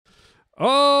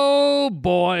Oh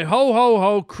boy, ho ho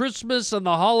ho, Christmas and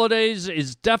the holidays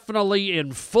is definitely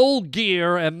in full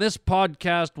gear, and this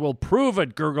podcast will prove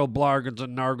it, Gurgle Blargans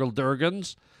and Nargle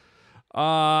Durgans.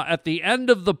 At the end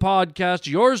of the podcast,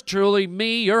 yours truly,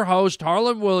 me, your host,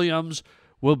 Harland Williams,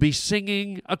 will be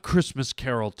singing a Christmas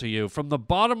carol to you. From the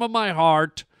bottom of my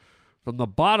heart, from the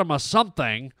bottom of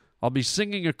something, I'll be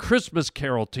singing a Christmas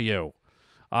carol to you.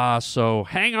 So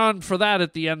hang on for that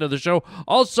at the end of the show.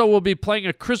 Also, we'll be playing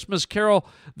a Christmas carol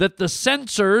that the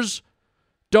censors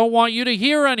don't want you to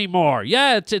hear anymore.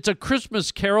 Yeah, it's a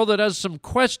Christmas carol that has some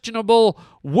questionable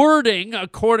wording,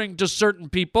 according to certain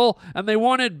people, and they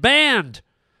want it banned.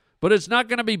 But it's not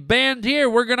going to be banned here.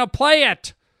 We're going to play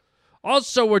it.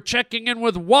 Also, we're checking in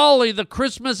with Wally the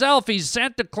Christmas Elf. He's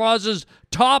Santa Claus's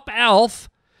top elf.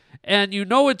 And you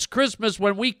know it's Christmas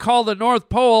when we call the North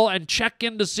Pole and check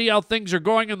in to see how things are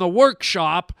going in the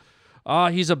workshop.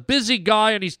 He's a busy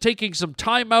guy, and he's taking some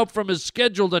time out from his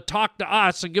schedule to talk to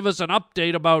us and give us an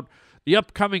update about the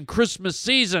upcoming Christmas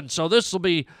season. So this will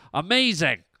be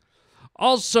amazing.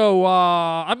 Also,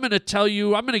 I'm going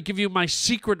to give you my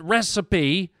secret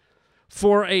recipe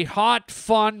for a hot,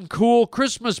 fun, cool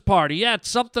Christmas party. Yeah, it's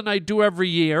something I do every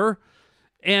year.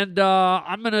 And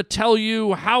I'm going to tell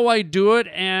you how I do it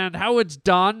and how it's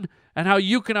done and how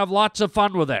you can have lots of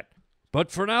fun with it. But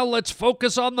for now, let's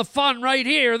focus on the fun right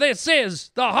here. This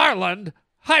is the Harland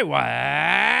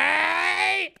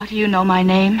Highway. How do you know my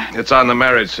name? It's on the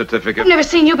marriage certificate. I've never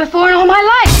seen you before in all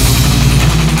my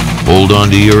life. Hold on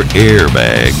to your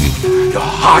airbag. You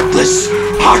heartless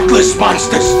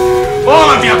monsters.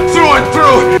 All of you, through and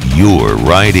through. You're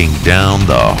riding down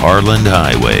the Harland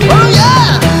Highway. Oh,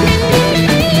 yeah!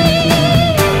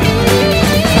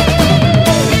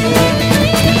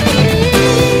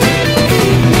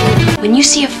 When you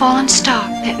see a fallen star,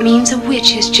 that means a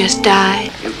witch has just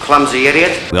died. You clumsy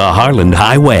idiot. The Harland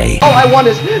Highway. All I want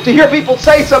is to hear people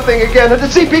say something again and to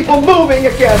see people moving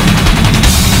again.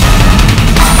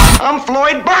 I'm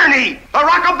Floyd Burney, the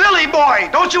rockabilly boy.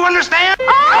 Don't you understand?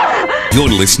 You're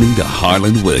listening to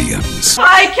Harland Williams.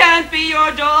 I can't be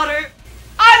your daughter.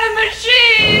 I'm a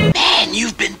machine. Man,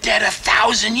 you've been dead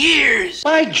 1,000 years.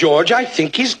 By George, I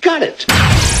think he's got it.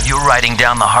 You're riding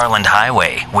down the Harland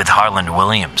Highway with Harland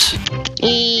Williams.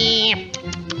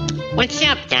 What's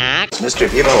up, Doc? Mister,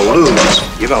 if you're gonna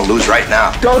lose, you're gonna lose right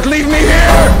now. Don't leave me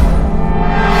here!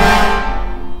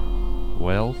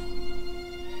 Well,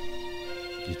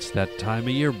 it's that time of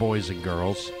year, boys and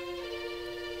girls.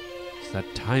 It's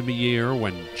that time of year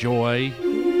when joy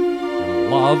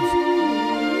and love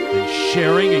and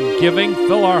sharing and giving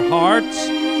fill our hearts.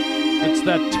 It's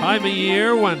that time of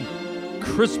year when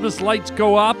Christmas lights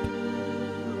go up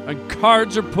and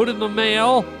cards are put in the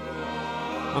mail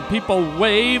and people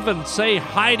wave and say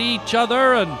hi to each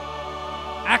other and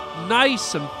act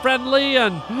nice and friendly,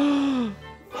 and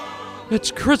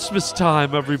it's Christmas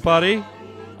time, everybody.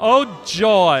 Oh,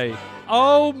 joy.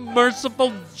 Oh,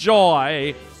 merciful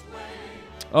joy.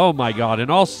 Oh, my God. In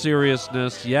all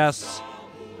seriousness, yes,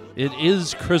 it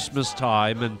is Christmas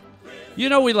time, and you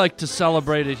know we like to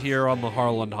celebrate it here on the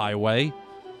Harland Highway.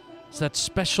 It's that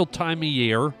special time of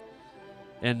year,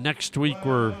 and next week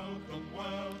we're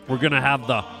going to have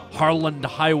the Harland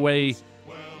Highway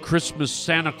Christmas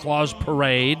Santa Claus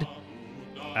Parade,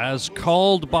 as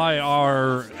called by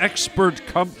our expert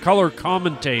color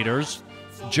commentators,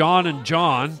 John and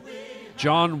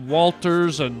John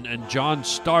Walters and John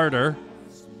Starter.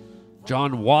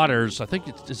 John Waters. I think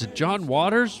is it John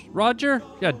Waters, Roger?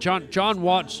 Yeah, John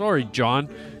Waters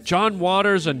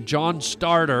and John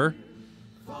Starter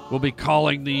will be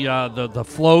calling the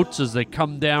floats as they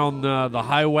come down the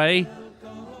highway,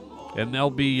 and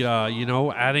they'll be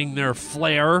adding their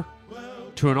flair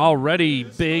to an already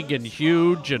big and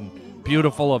huge and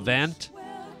beautiful event.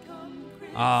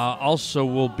 Also,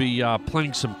 we'll be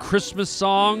playing some Christmas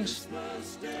songs.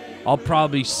 I'll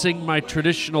probably sing my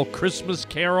traditional Christmas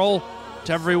carol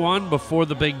to everyone before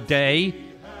the big day.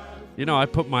 You know, I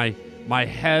put my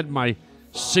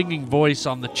singing voice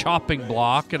on the chopping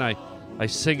block, and I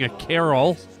sing a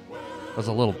carol as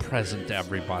a little present to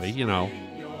everybody, you know.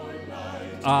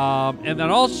 And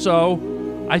then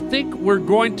also, I think we're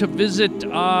going to visit,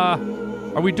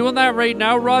 are we doing that right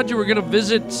now, Roger? We're going to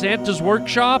visit Santa's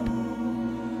workshop?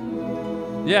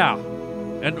 Yeah.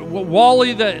 And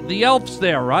Wally the elf's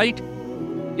there, right?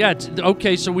 Yeah,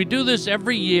 okay, so we do this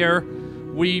every year.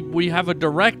 We have a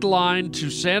direct line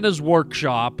to Santa's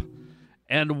workshop,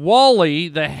 and Wally,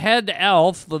 the head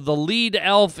elf, the lead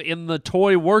elf in the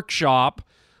toy workshop,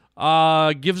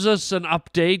 gives us an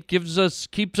update,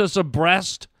 keeps us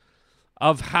abreast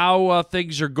of how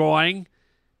things are going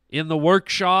in the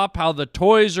workshop, how the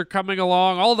toys are coming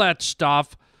along, all that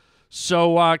stuff.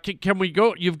 So can we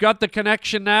go? You've got the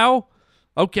connection now?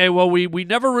 Okay, well, we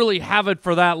never really have it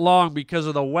for that long because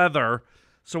of the weather.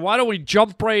 So why don't we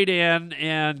jump right in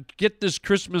and get this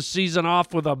Christmas season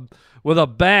off with a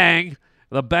bang,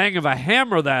 the bang of a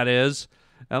hammer, that is.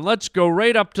 And let's go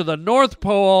right up to the North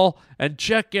Pole and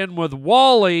check in with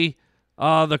Wally,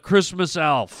 the Christmas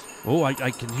elf. Oh, I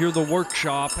can hear the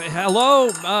workshop. Hello,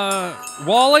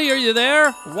 Wally, are you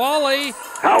there? Wally?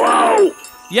 Hello?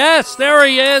 Yes, there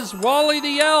he is, Wally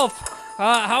the elf.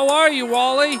 How are you,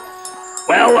 Wally?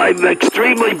 Well, I'm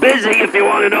extremely busy if you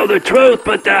want to know the truth,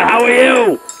 but how are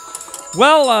you?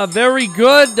 Well, very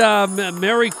good.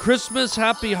 Merry Christmas,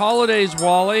 Happy Holidays,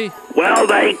 Wally. Well,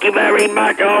 thank you very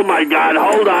much. Oh, my God,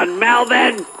 hold on.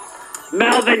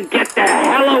 Melvin, get the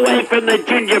hell away from the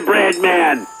gingerbread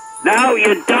man. No,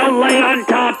 you don't lay on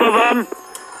top of him.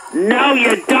 No,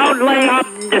 you don't lay up.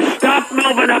 Stop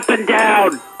moving up and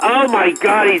down. Oh, my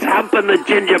God, he's humping the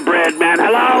gingerbread man.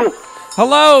 Hello?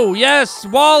 Hello, yes,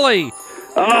 Wally.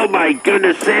 Oh, my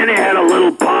goodness, Santa had a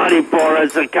little party for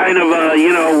us, a kind of a,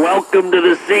 welcome to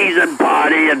the season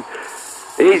party, and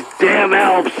these damn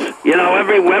elves,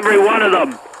 every one of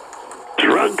them,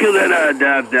 drunker than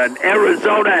an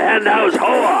Arizona henhouse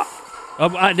whore.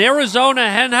 An Arizona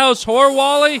henhouse whore,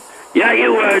 Wally? Yeah,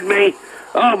 you heard me.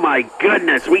 Oh, my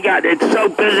goodness, it's so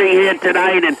busy here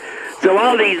tonight, and so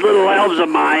all these little elves of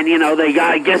mine,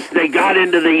 I guess they got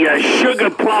into the sugar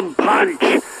plum punch.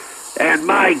 And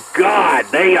my God,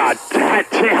 they are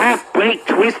half-baked,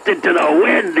 twisted to the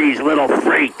wind, these little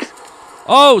freaks.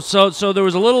 Oh, so there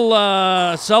was a little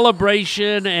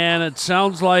celebration, and it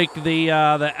sounds like the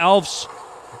elves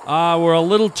were a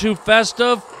little too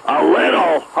festive. A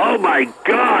little? Oh, my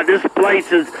God, this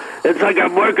place it's like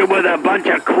I'm working with a bunch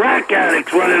of crack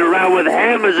addicts running around with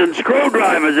hammers and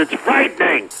screwdrivers. It's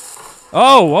frightening.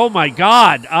 Oh, my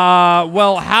God.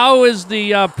 Well, how is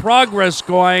the progress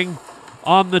going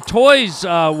on the toys,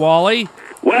 Wally?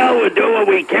 Well, we're doing what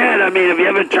we can. I mean, have you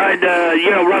ever tried to,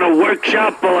 run a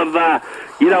workshop full of,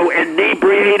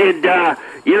 inebriated,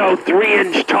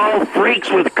 3-inch tall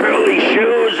freaks with curly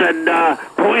shoes and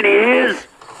pointy ears?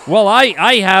 Well,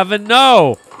 I haven't,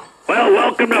 no. Well,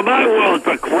 welcome to my world,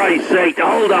 for Christ's sake.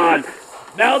 Hold on.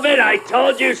 Melvin, I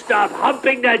told you stop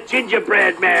humping that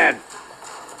gingerbread man.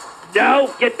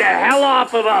 No, get the hell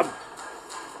off of him.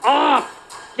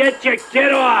 Off. Get your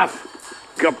kid off.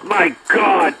 My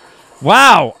God.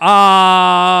 Wow.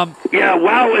 Yeah,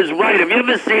 wow is right. Have you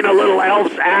ever seen a little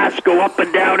elf's ass go up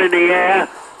and down in the air?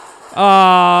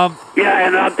 Yeah,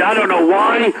 and I don't know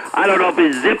why. I don't know if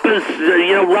his zipper's,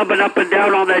 rubbing up and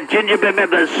down on that gingerbread man.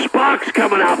 There's sparks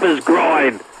coming off his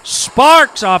groin.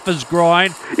 Sparks off his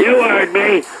groin? You heard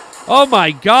me. Oh, my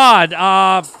God.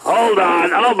 Hold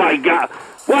on. Oh, my God.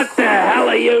 What the hell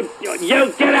are you?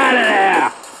 You get out of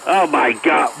there. Oh, my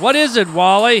God. What is it,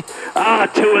 Wally? Two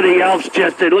of the elves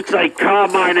it looks like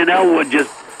Carmine and Elwood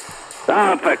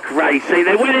for Christ's sake.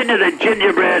 They went into the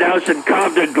gingerbread house and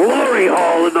carved a glory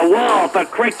hole in the wall.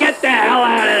 Get the hell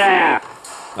out of there.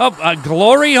 Oh, a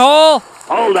glory hole?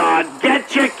 Hold on.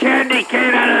 Get your candy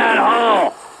cane out of that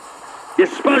hole. You're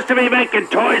supposed to be making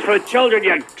toys for children,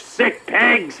 you sick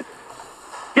pigs.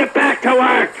 Get back to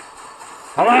work.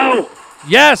 Hello?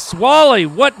 Yes, Wally.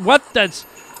 What that's...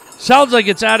 Sounds like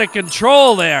it's out of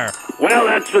control there. Well,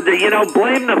 that's what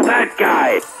blame the fat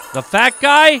guy. The fat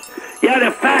guy? Yeah,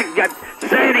 the fat guy.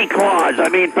 Santa Claus. I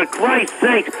mean, for Christ's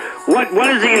sake, what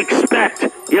does he expect?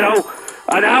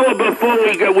 An hour before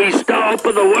we start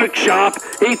open the workshop,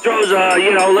 he throws a,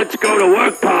 let's go to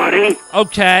work party.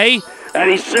 Okay.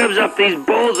 And he serves up these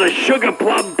bowls of sugar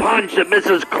plum punch that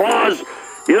Mrs. Claus,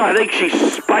 I think she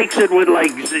spikes it with,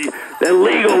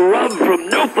 illegal rum from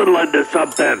Newfoundland or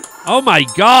something. Oh, my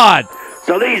God.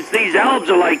 So these elves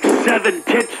are like 7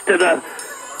 tits to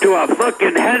a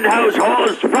fucking henhouse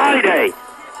whore's Friday.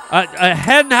 A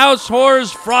henhouse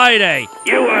whore's Friday.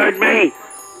 You heard me.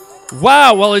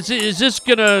 Wow. Well, is this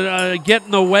gonna get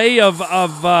in the way of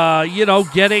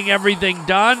getting everything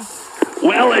done?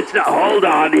 Well, it's not. Hold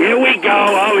on. Here we go.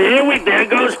 Oh, there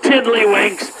goes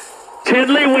Tiddlywinks.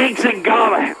 Tiddlywinks and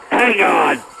Goblin. Hang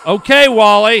on. Okay,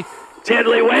 Wally.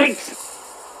 Tiddlywinks.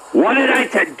 What did I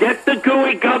tell? Get the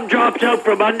gooey gumdrops out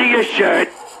from under your shirt.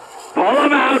 Pull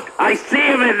them out. I see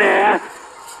them in there.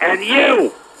 And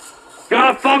you,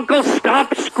 Garfunkel,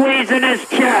 stop squeezing his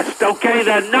chest, okay?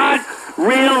 They're not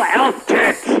real elf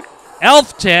tits.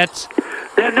 Elf tits?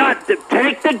 They're not.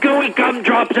 Take the gooey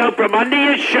gumdrops out from under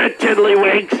your shirt,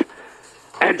 Tiddlywinks,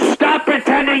 and stop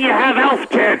pretending you have elf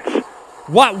tits.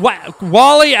 What?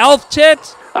 Wally, elf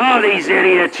tits? Oh, these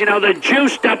idiots. They're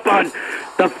juiced up on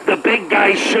The big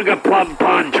guy's sugar plum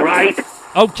punch, right?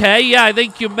 Okay, yeah, I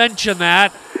think you mentioned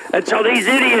that. And so these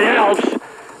idiot elves,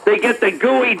 they get the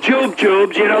gooey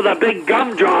jubes, you know, the big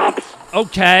gumdrops.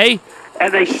 Okay.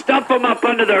 And they stuff them up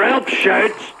under their elf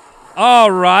shirts.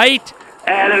 All right.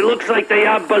 And it looks like they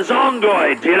have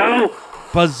bazongoids, you know?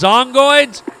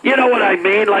 Bazongoids? You know what I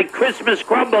mean, like Christmas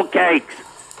crumble cakes.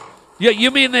 Yeah,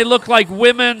 you mean they look like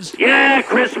women's? Yeah,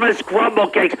 Christmas crumble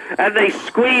cakes. And they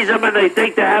squeeze them and they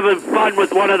think they're having fun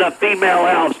with one of the female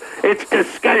elves. It's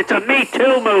disgusting. It's a Me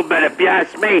Too movement, if you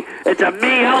ask me. It's a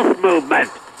Me Elf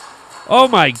movement. Oh,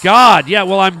 my God. Yeah,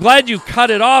 well, I'm glad you cut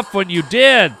it off when you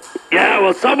did. Yeah,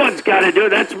 well, someone's got to do it.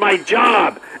 That's my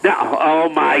job. Now, oh,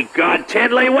 my God.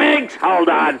 Tiddlywinks? Hold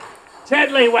on.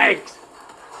 Tiddlywinks.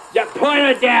 You put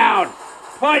her down.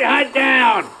 Put her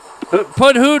down.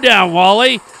 Put who down,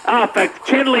 Wally? Oh, for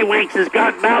Tiddlywinks has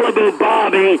got Malibu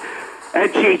Bobby,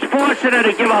 and she's forcing her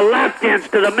to give a lap dance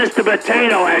to the Mr.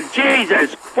 Potato Head.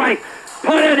 Jesus Christ.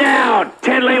 Put her down,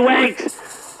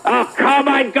 Tiddlywinks. Oh, come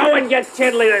on. Go and get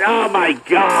Tiddlywinks. Oh, my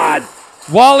God.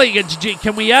 Wally,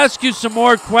 can we ask you some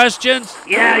more questions?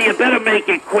 Yeah, you better make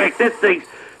it quick. This thing's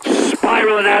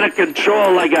spiraling out of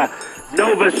control like a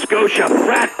Nova Scotia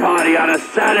frat party on a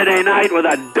Saturday night with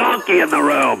a donkey in the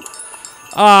room.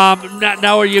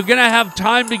 Now, are you going to have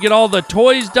time to get all the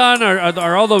toys done?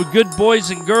 Are all the good boys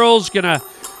and girls gonna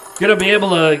be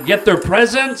able to get their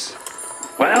presents?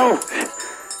 Well,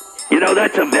 you know,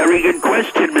 that's a very good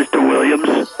question, Mr.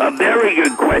 Williams. A very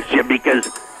good question, because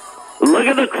look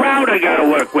at the crowd I got to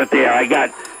work with here. I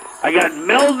got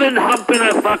Melvin humping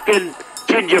a fucking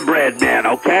gingerbread man,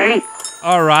 okay?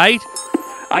 All right.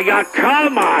 I got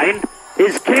Carmine,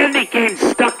 his candy cane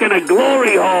stuck in a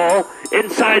glory hole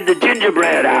inside the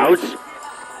gingerbread house.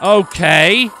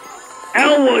 Okay.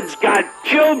 Elwood's got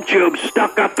Jube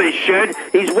stuck up his shirt.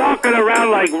 He's walking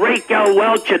around like Raquel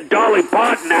Welch and Dolly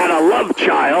Parton had a love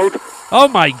child. Oh,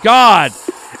 my God.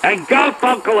 And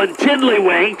Garfunkel and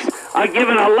Tiddlywinks are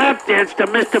giving a lap dance to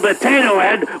Mr. Potato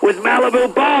Head with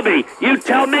Malibu Bobby. You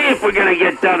tell me if we're going to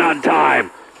get done on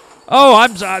time. Oh,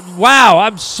 wow.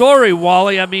 I'm sorry,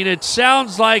 Wally. I mean, it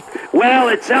sounds like... Well,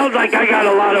 it sounds like I got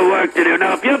a lot of work to do.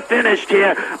 Now, if you're finished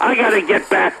here, I got to get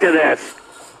back to this.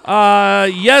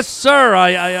 Yes, sir.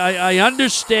 I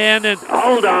understand it.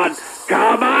 Hold on.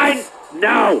 Carmine?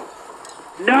 No.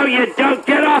 No, you don't.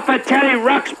 Get off of Teddy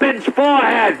Ruxpin's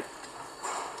forehead.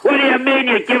 What do you mean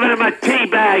you're giving him a tea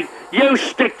bag? You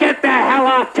get the hell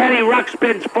off Teddy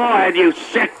Ruxpin's forehead, you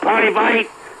sick partyvite.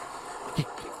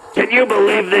 Can you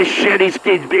believe this shit? He's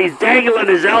dangling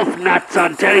his elf nuts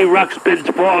on Teddy Ruxpin's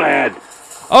forehead.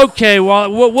 Okay,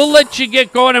 well, we'll let you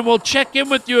get going, and we'll check in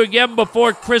with you again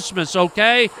before Christmas,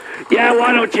 okay? Yeah,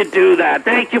 why don't you do that?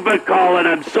 Thank you for calling.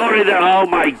 I'm sorry that... Oh,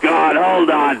 my God, hold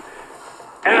on.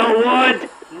 Elwood,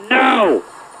 no.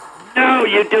 No,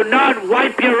 you do not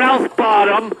wipe your elf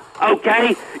bottom,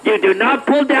 okay? You do not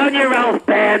pull down your elf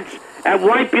pants and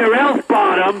wipe your elf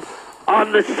bottom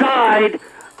on the side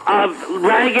of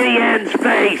Raggedy Ann's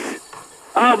face.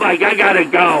 Oh, my God, I gotta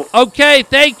go. Okay,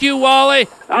 thank you, Wally.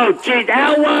 Oh, geez,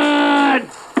 Elwood!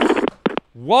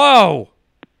 Whoa.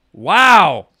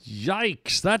 Wow.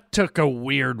 Yikes, that took a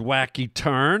weird, wacky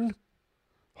turn.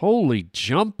 Holy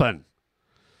jumping.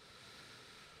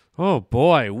 Oh,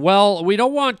 boy. Well, we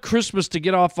don't want Christmas to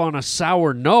get off on a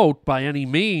sour note by any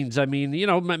means. I mean, you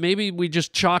know, maybe we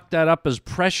just chalk that up as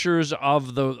pressures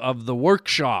of the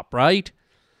workshop, right?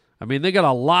 I mean, they got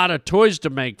a lot of toys to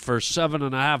make for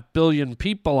 7.5 billion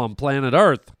people on planet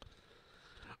Earth.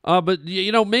 But,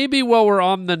 you know, maybe while we're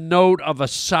on the note of a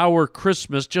sour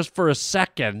Christmas, just for a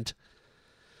second,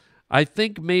 I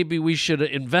think maybe we should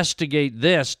investigate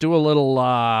this, do a little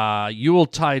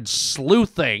Yuletide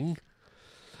sleuthing.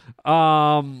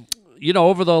 You know,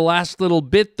 over the last little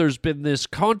bit, there's been this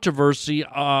controversy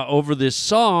over this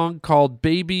song called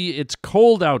Baby, It's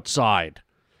Cold Outside.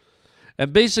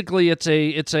 And basically, it's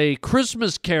a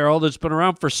Christmas carol that's been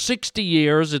around for 60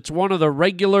 years. It's one of the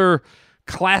regular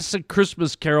classic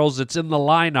Christmas carols that's in the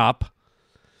lineup.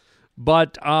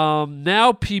 But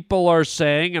now people are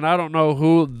saying, and I don't know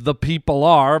who the people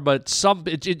are, but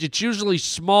it's usually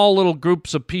small little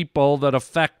groups of people that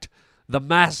affect the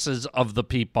masses of the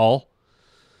people.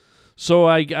 So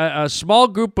a small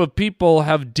group of people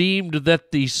have deemed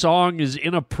that the song is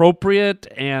inappropriate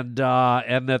and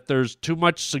that there's too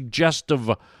much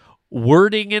suggestive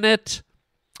wording in it.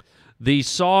 The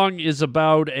song is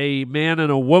about a man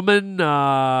and a woman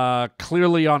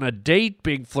clearly on a date,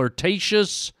 being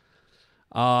flirtatious,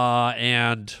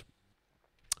 and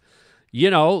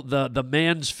the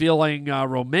man's feeling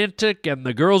romantic and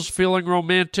the girl's feeling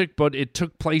romantic, but it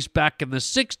took place back in the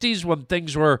 60s when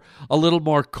things were a little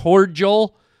more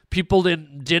cordial. People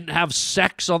didn't have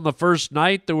sex on the first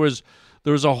night. There was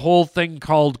a whole thing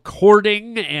called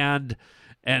courting and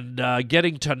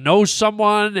getting to know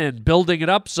someone and building it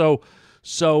up. So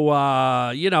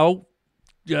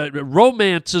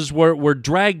romances were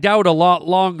dragged out a lot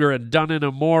longer and done in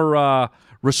a more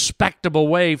respectable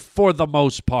way for the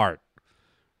most part,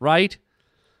 right?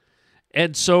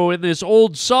 And so in this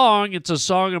old song, it's a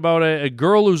song about a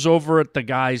girl who's over at the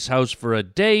guy's house for a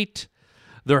date.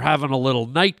 They're having a little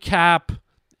nightcap,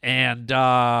 and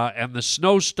the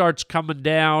snow starts coming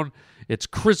down. It's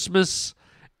Christmas,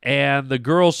 and the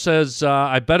girl says,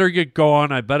 I better get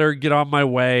going. I better get on my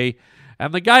way.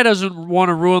 And the guy doesn't want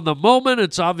to ruin the moment.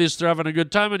 It's obvious they're having a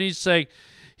good time, and he's saying,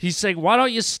 why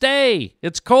don't you stay?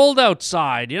 It's cold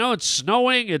outside. It's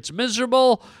snowing. It's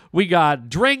miserable. We got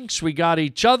drinks. We got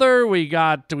each other. We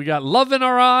got love in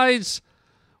our eyes.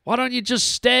 Why don't you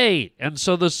just stay? And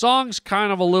so the song's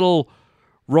kind of a little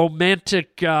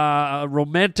romantic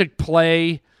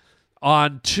play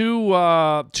on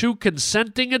two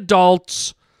consenting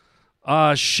adults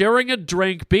sharing a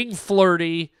drink, being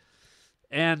flirty,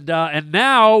 and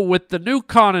now with the new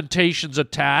connotations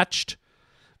attached,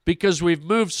 because we've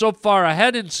moved so far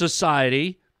ahead in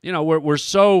society. We're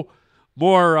so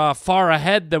more far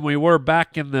ahead than we were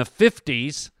back in the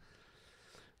 50s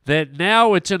that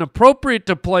now it's inappropriate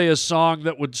to play a song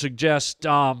that would suggest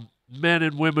men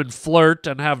and women flirt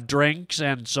and have drinks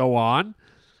and so on.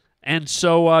 And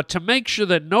so to make sure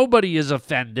that nobody is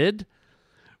offended,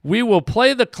 we will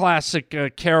play the classic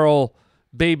carol,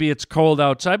 Baby It's Cold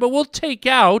Outside, but we'll take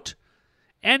out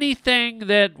anything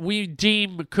that we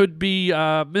deem could be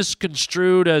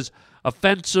misconstrued as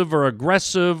offensive or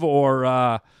aggressive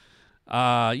or,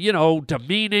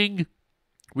 demeaning.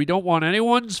 We don't want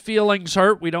anyone's feelings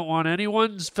hurt. We don't want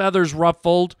anyone's feathers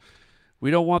ruffled.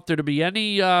 We don't want there to be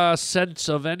any sense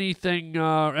of anything,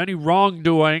 any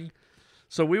wrongdoing.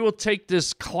 So we will take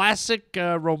this classic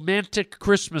romantic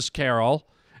Christmas carol,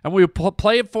 and we will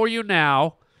play it for you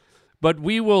now, but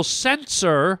we will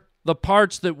censor the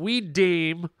parts that we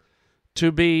deem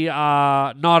to be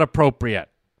not appropriate.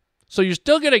 So you're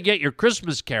still going to get your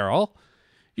Christmas carol.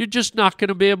 You're just not going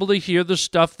to be able to hear the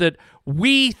stuff that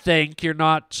we think you're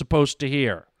not supposed to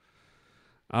hear.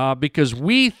 Because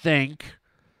we think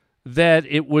that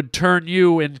it would turn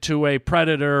you into a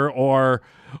predator, or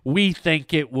we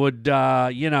think it would,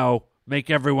 make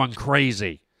everyone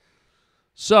crazy.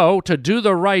 So to do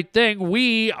the right thing,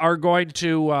 we are going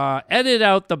to edit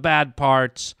out the bad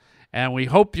parts, and we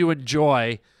hope you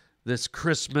enjoy this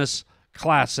Christmas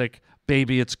classic,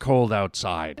 Baby It's Cold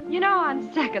Outside.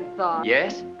 On second thought.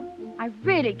 Yes? I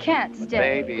really can't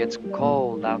stay. Baby, it's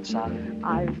cold outside.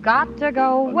 I've got to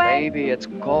go away. Baby, it's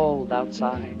cold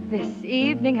outside. This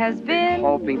evening has been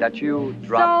hoping that you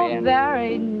drop in. So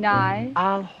very nice.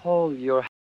 I'll hold your hand.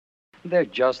 They're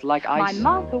just like ice.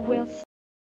 My mother will.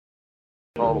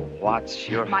 Oh, what's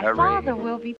your My hurry? My father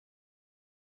will be.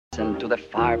 Listen to the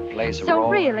fireplace so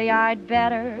roar. Really, I'd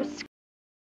better.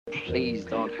 Please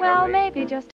don't well, hurry. Maybe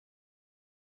just.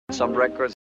 Some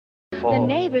records. The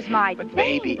neighbors might. But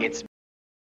think. baby, it's.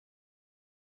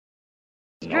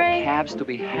 No Drink. cabs to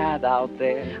be had out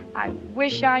there. I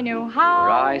wish I knew how.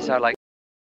 Your eyes are like.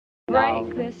 Break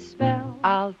now. this spell.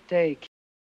 I'll take.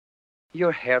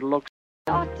 Your hair looks.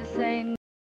 Ought to say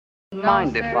no.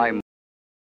 Mind sir. if I'm.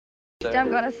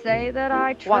 I'm gonna say that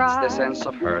I tried. What's the sense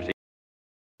of hurting?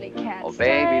 Can't oh, baby,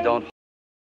 stay. don't.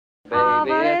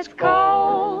 Baby, but it's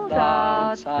cold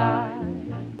outside.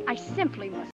 I simply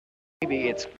must. Baby,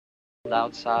 it's cold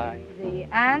outside. The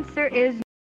answer is.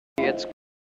 It's cold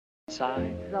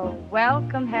outside. The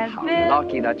welcome has How been.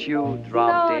 lucky that you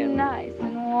dropped so in. Nice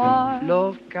and warm.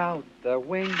 Look out the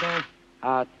window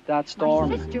at that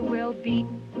storm. My sister will be.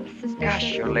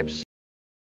 Gosh, your lips.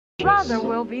 Brother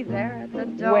will be there at the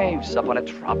door. Waves upon a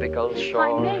tropical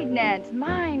shore. My maiden aunt's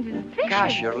mind is vicious.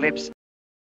 Gosh, your lips.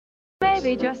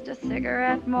 Maybe just a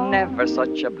cigarette more. Never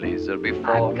such a blizzard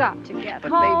before. I've got to get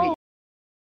but home.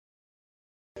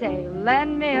 Baby, say,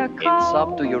 lend me a coat. It's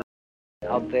up to you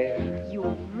out there.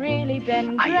 You've really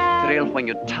been I grand. thrill when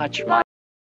you touch my.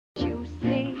 You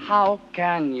see, how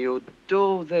can you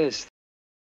do this?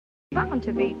 Bound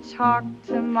to be talked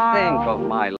tomorrow. Think of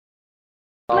my.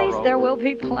 At least there will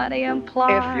be plenty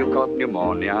implied. If you got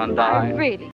pneumonia and I die.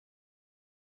 really.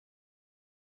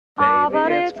 Baby,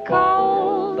 but it's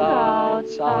cold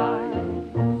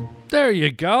outside. There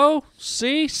you go.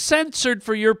 See? Censored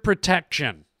for your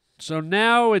protection. So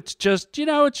now it's just,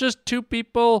 it's just two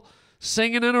people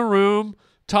singing in a room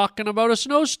talking about a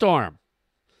snowstorm.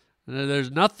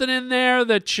 There's nothing in there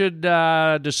that should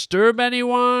disturb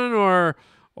anyone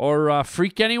or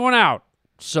freak anyone out.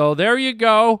 So there you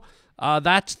go.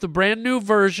 That's the brand new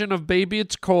version of Baby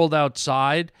It's Cold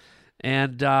Outside.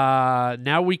 And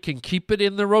now we can keep it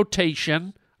in the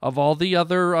rotation of all the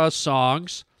other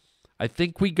songs. I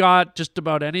think we got just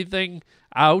about anything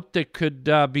out that could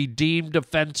be deemed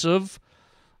offensive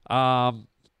or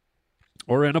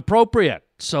inappropriate.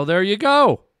 So there you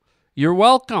go. You're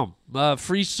welcome.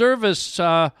 Free service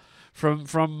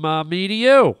from me to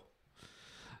you.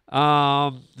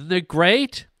 Isn't it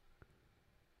great?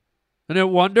 Isn't it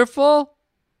wonderful?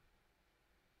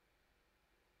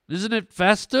 Isn't it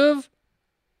festive?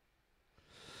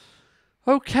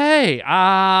 Okay,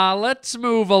 let's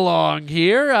move along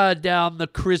here down the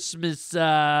Christmas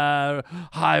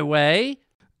highway.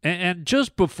 And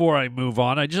just before I move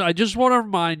on, I just want to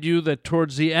remind you that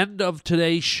towards the end of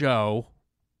today's show,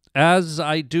 as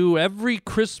I do every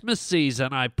Christmas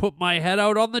season, I put my head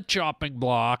out on the chopping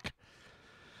block.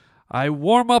 I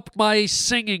warm up my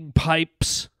singing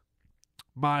pipes,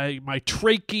 my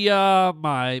trachea,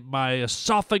 my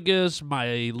esophagus,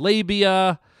 my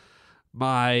labia,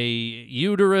 my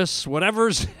uterus,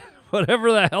 whatever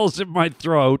the hell's in my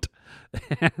throat,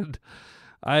 and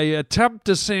I attempt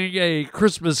to sing a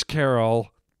Christmas carol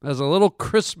as a little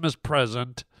Christmas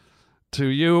present to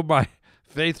you, my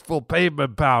faithful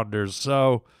pavement pounders.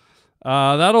 So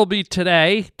that'll be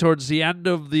today, towards the end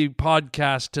of the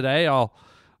podcast today.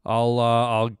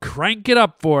 I'll crank it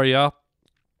up for you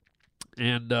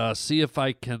and see if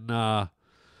I can,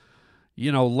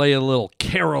 lay a little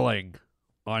caroling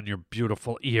on your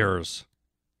beautiful ears.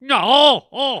 No.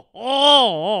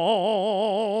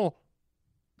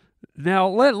 Now,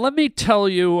 let me tell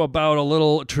you about a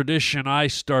little tradition I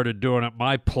started doing at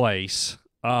my place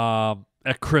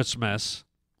at Christmas.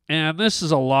 And this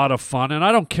is a lot of fun, and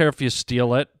I don't care if you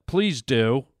steal it. Please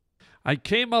do. I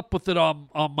came up with it on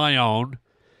my own,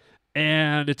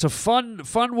 and it's a fun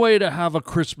way to have a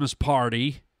Christmas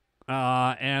party.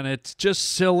 And it's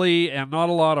just silly and not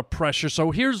a lot of pressure.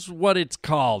 So here's what it's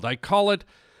called. I call it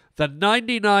the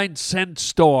 99-cent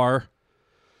store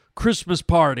Christmas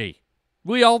party.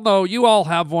 We all know, you all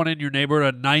have one in your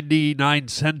neighborhood, a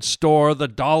 99-cent store, the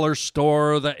dollar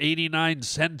store, the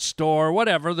 89-cent store,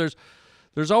 whatever.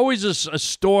 There's always a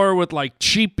store with like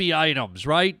cheapy items,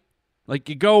 right? Like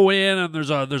you go in and there's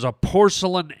a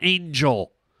porcelain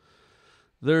angel.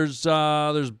 There's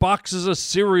boxes of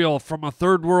cereal from a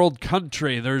third world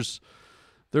country. There's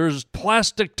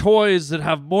plastic toys that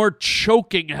have more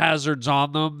choking hazards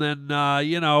on them than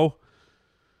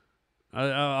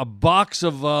a box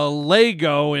of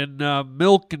Lego in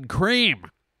milk and cream.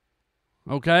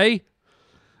 Okay,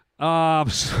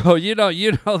 so you know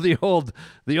the old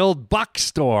buck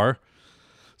store.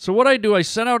 So what I do, I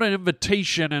send out an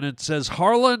invitation and it says,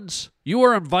 Harland's, you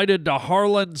are invited to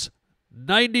Harland's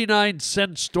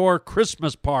 99-cent store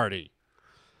Christmas party.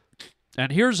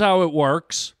 And here's how it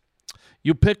works.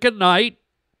 You pick a night,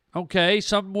 okay,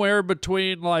 somewhere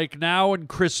between like now and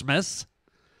Christmas,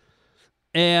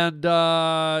 and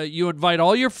you invite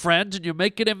all your friends and you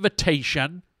make an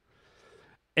invitation.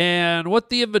 And what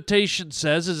the invitation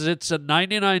says is it's a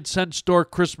 99-cent store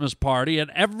Christmas party, and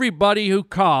everybody who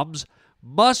comes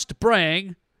must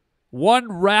bring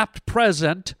one wrapped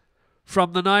present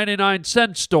from the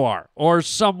 99-cent store or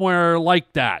somewhere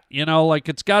like that. Like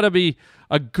it's got to be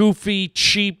a goofy,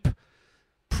 cheap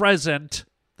present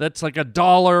that's like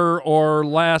 $1 or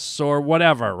less or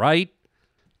whatever, right?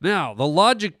 Now, the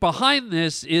logic behind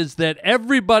this is that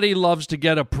everybody loves to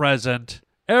get a present.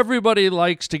 Everybody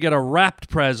likes to get a wrapped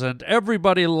present.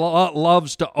 Everybody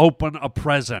loves to open a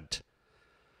present.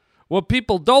 What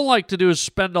people don't like to do is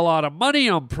spend a lot of money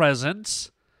on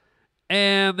presents,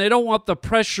 and they don't want the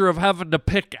pressure of having to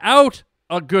pick out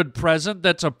a good present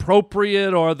that's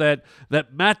appropriate or that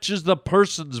matches the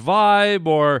person's vibe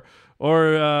or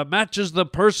matches the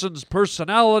person's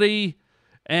personality.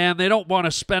 And they don't want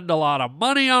to spend a lot of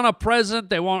money on a present.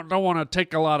 They don't want to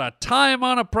take a lot of time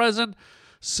on a present.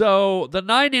 So the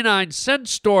 99-cent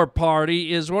store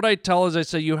party is what I tell is I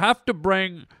say you have to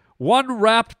bring one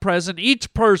wrapped present.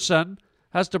 Each person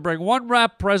has to bring one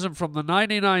wrapped present from the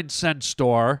 99-cent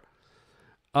store.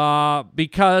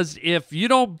 Because if you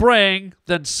don't bring,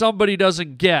 then somebody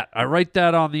doesn't get. I write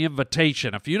that on the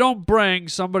invitation. If you don't bring,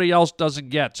 somebody else doesn't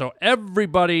get. So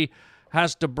everybody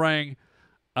has to bring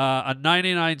a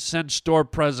 99-cent store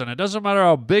present. It doesn't matter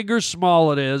how big or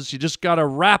small it is. You just got to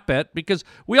wrap it because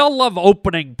we all love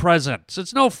opening presents.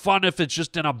 It's no fun if it's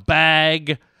just in a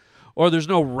bag or there's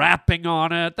no wrapping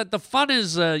on it. That the fun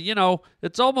is,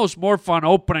 it's almost more fun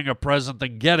opening a present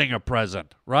than getting a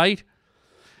present, right?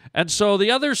 And so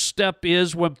the other step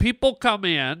is when people come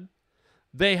in,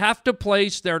 they have to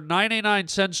place their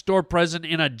 99-cent store present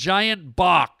in a giant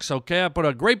box, okay? I put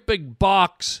a great big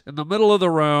box in the middle of the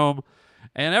room,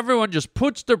 and everyone just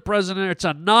puts their present in there. It's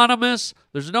anonymous.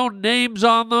 There's no names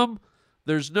on them.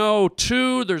 There's no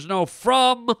to. There's no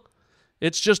from.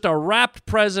 It's just a wrapped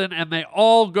present, and they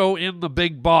all go in the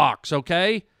big box,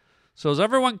 okay? So as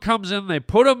everyone comes in, they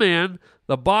put them in.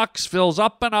 The box fills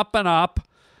up and up and up.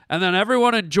 And then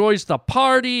everyone enjoys the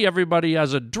party. Everybody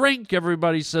has a drink.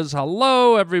 Everybody says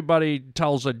hello. Everybody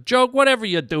tells a joke. Whatever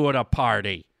you do at a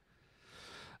party.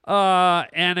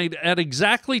 And at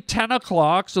exactly 10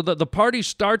 o'clock, so that the party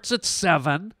starts at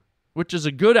 7, which is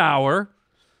a good hour.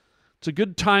 It's a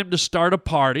good time to start a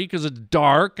party because it's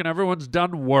dark and everyone's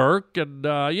done work. And,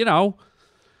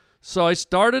 So I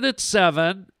started at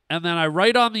 7, and then I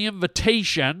write on the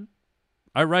invitation,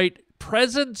 I write,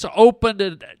 presents opened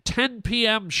at 10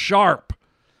 p.m. sharp.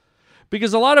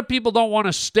 Because a lot of people don't want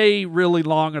to stay really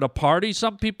long at a party.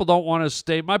 Some people don't want to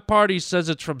stay. My party says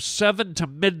it's from 7 to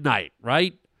midnight,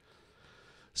 right?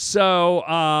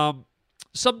 So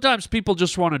sometimes people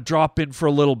just want to drop in for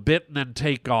a little bit and then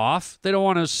take off. They don't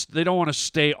want to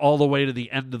stay all the way to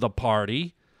the end of the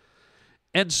party.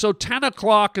 And so 10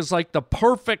 o'clock is like the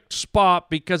perfect spot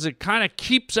because it kind of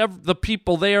keeps the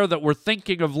people there that were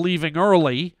thinking of leaving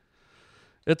early.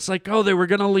 It's like, oh, they were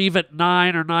going to leave at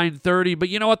 9 or 9:30, but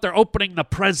you know what? They're opening the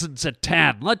presents at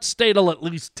 10. Let's stay till at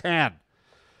least 10.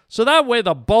 So that way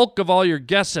the bulk of all your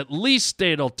guests at least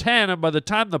stay till 10, and by the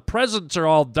time the presents are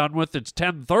all done with, it's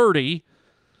 10:30.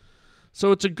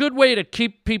 So it's a good way to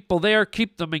keep people there,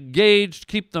 keep them engaged,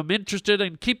 keep them interested,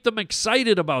 and keep them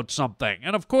excited about something.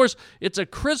 And, of course, it's a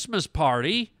Christmas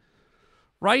party,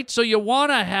 right? So you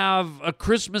want to have a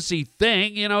Christmassy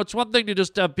thing. You know, it's one thing to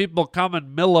just have people come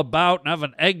and mill about and have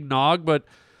an eggnog, but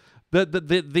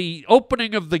the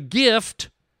opening of the gift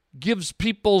gives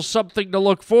people something to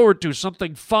look forward to,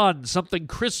 something fun, something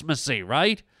Christmassy,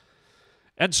 right?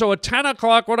 And so at 10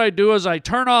 o'clock, what I do is I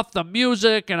turn off the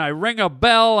music and I ring a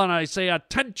bell and I say,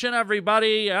 attention,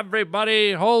 everybody,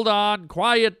 hold on,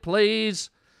 quiet, please.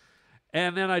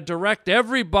 And then I direct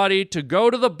everybody to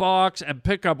go to the box and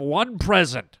pick up one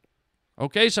present.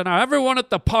 Okay, so now everyone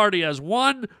at the party has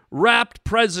one wrapped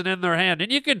present in their hand.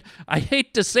 And you can, I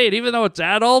hate to say it, even though it's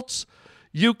adults,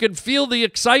 you can feel the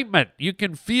excitement. You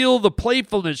can feel the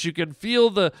playfulness. You can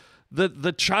feel the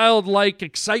childlike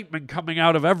excitement coming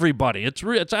out of everybody.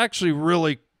 It's actually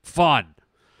really fun.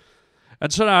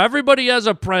 And so now everybody has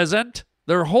a present.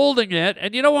 They're holding it,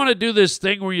 and you don't want to do this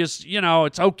thing where it's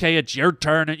okay, it's your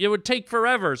turn, and it would take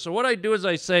forever. So what I do is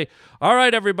I say, all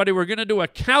right, everybody, we're going to do a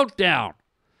countdown.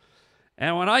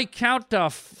 And when I count to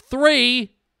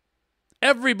 3,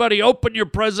 everybody open your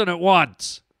present at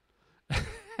once.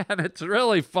 And it's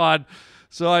really fun.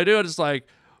 So I do it. It's like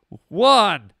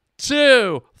 1,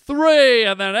 2, 3,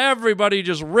 and then everybody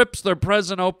just rips their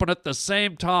present open at the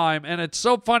same time. And it's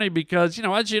so funny because,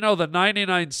 as you know, the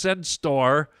 99-cent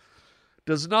store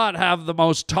does not have the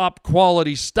most top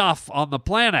quality stuff on the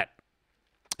planet.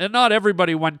 And not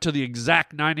everybody went to the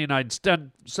exact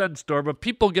 99-cent store, but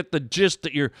people get the gist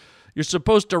that you're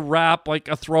supposed to wrap like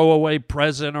a throwaway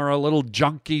present or a little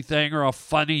junky thing or a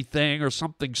funny thing or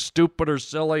something stupid or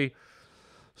silly.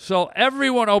 So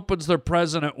everyone opens their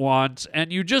present at once,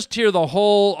 and you just hear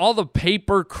all the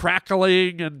paper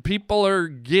crackling, and people are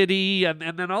giddy, and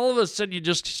then all of a sudden you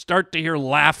just start to hear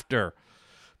laughter.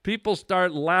 People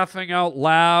start laughing out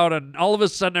loud, and all of a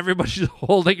sudden everybody's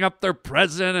holding up their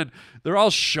present, and they're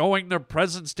all showing their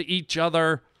presents to each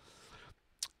other.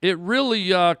 It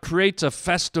really creates a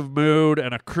festive mood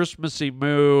and a Christmassy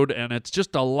mood, and it's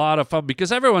just a lot of fun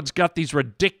because everyone's got these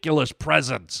ridiculous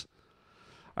presents.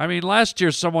 I mean, last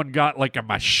year someone got like a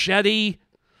machete.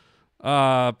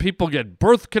 People get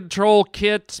birth control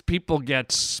kits. People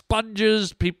get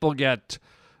sponges. People get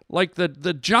like the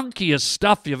junkiest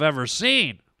stuff you've ever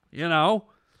seen,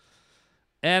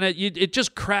 And it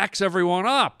just cracks everyone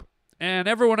up. And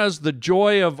everyone has the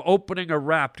joy of opening a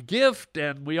wrapped gift,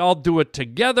 and we all do it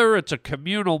together. It's a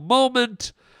communal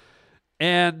moment,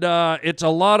 and it's a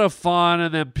lot of fun,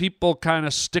 and then people kind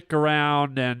of stick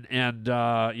around and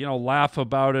laugh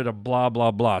about it and blah,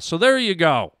 blah, blah. So there you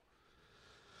go.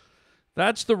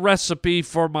 That's the recipe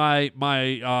for my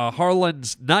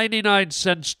Harland's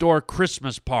 99-cent store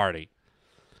Christmas party.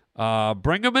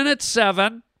 Bring them in at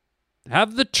 7.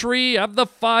 Have the tree, have the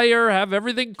fire, have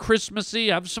everything Christmassy,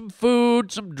 have some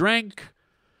food, some drink.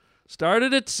 Start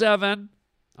it at 7.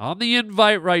 On the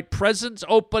invite, write presents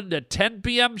opened at 10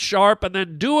 p.m. sharp, and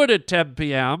then do it at 10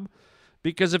 p.m.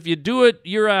 Because if you do it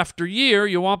year after year,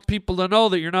 you want people to know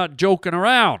that you're not joking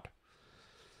around.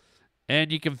 And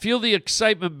you can feel the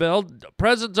excitement build.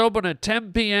 Presents open at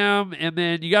 10 p.m., and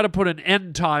then you got to put an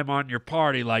end time on your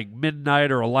party, like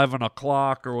midnight or 11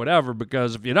 o'clock or whatever,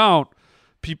 because if you don't,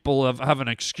 people have an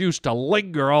excuse to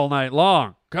linger all night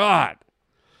long. God.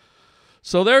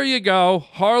 So there you go.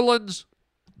 Harland's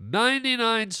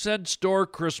 99-cent store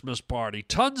Christmas party.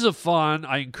 Tons of fun.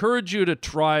 I encourage you to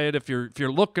try it if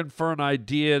you're looking for an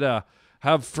idea to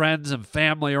have friends and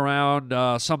family around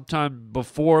sometime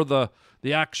before the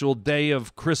actual day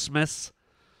of Christmas.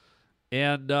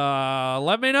 And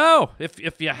let me know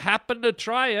if you happen to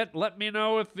try it. Let me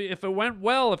know if it went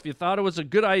well, if you thought it was a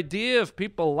good idea, if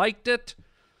people liked it.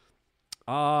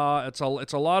 It's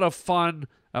a lot of fun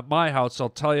at my house, I'll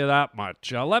tell you that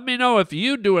much. Let me know if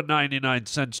you do a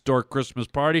 99-cent store Christmas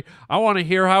party. I want to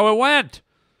hear how it went.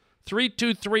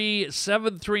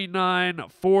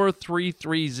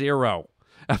 323-739-4330.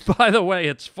 And by the way,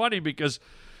 it's funny because,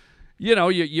 you know,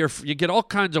 you get all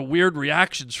kinds of weird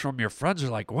reactions from your friends. They're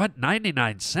like, what,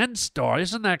 99-cent store?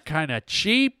 Isn't that kind of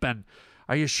cheap? And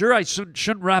are you sure I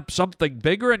shouldn't wrap something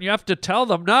bigger? And you have to tell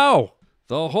them, no.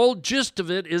 The whole gist of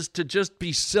it is to just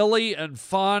be silly and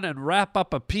fun and wrap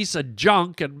up a piece of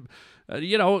junk and,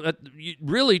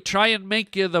 really try and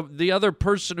make you the other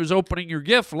person who's opening your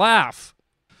gift laugh.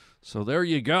 So there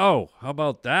you go. How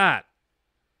about that?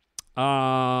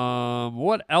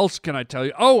 What else can I tell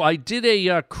you? Oh, I did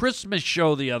a Christmas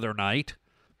show the other night.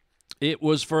 It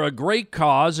was for a great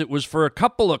cause. It was for a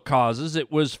couple of causes.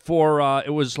 It was for,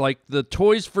 it was like the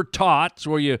Toys for Tots,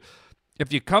 where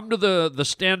if you come to the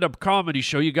stand-up comedy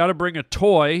show, you got to bring a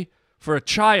toy for a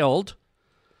child.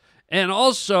 And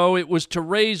also, it was to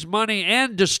raise money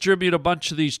and distribute a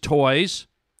bunch of these toys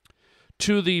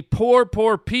to the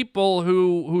poor people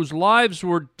whose lives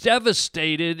were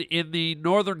devastated in the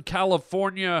Northern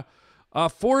California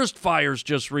forest fires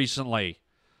just recently.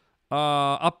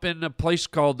 Up in a place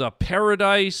called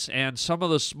Paradise and some of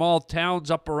the small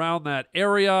towns up around that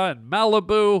area and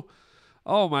Malibu.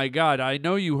 Oh, my God, I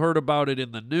know you heard about it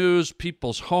in the news.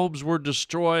 People's homes were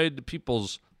destroyed.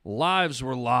 People's lives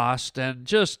were lost. And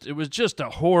it was just a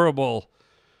horrible,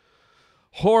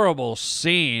 horrible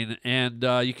scene. And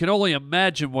you can only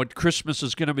imagine what Christmas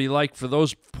is going to be like for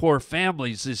those poor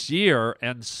families this year.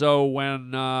 And so when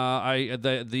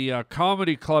the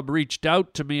comedy club reached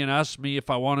out to me and asked me if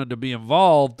I wanted to be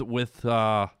involved with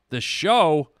this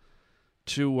show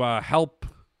to help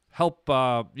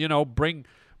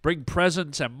bring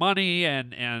presents and money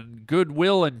and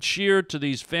goodwill and cheer to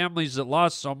these families that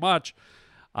lost so much,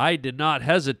 I did not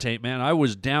hesitate, man. I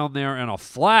was down there in a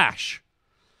flash.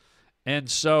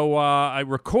 And so I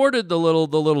recorded the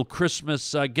little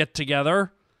Christmas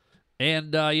get-together.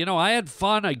 And, I had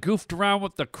fun. I goofed around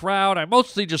with the crowd. I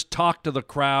mostly just talked to the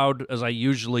crowd, as I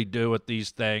usually do at these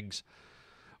things.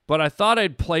 But I thought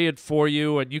I'd play it for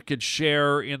you, and you could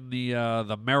share in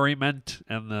the merriment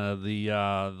and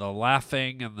the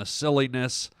laughing and the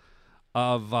silliness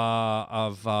of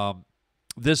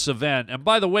this event. And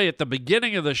by the way, at the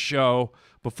beginning of the show,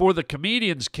 before the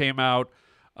comedians came out,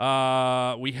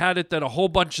 we had it that a whole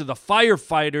bunch of the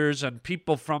firefighters and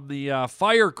people from the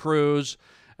fire crews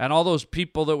and all those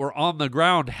people that were on the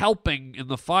ground helping in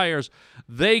the fires,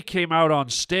 they came out on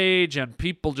stage and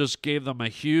people just gave them a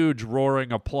huge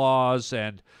roaring applause.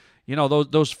 And,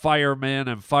 those firemen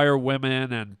and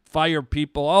firewomen and fire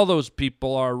people, all those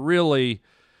people are really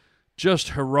just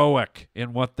heroic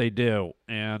in what they do.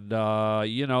 And,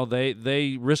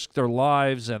 they risk their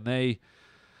lives and they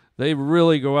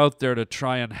really go out there to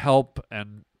try and help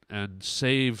and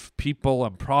save people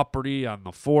and property on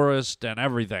the forest and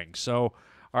everything. So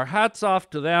our hats off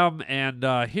to them, and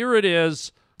here it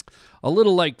is, a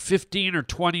little like 15 or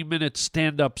 20-minute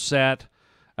stand-up set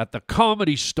at the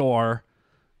Comedy Store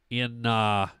in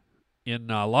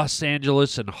Los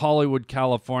Angeles and Hollywood,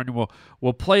 California.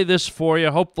 We'll play this for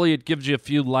you. Hopefully it gives you a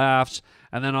few laughs,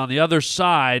 and then on the other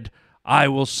side, I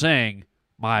will sing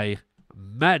my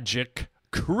magic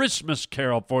Christmas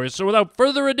carol for you. So without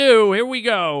further ado, here we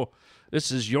go. This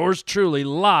is yours truly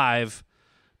live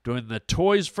doing the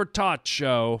Toys for Tots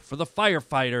show for the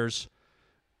firefighters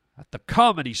at the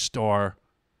Comedy Store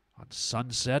on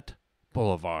Sunset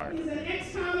Boulevard. He's an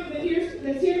ex-comic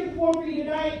that's here to perform for you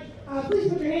tonight.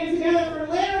 Please put your hands together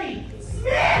for Larry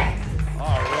Smith!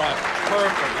 All right,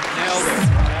 perfect. Nailed it.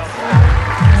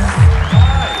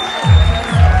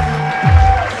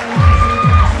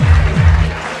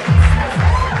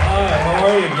 Hi, how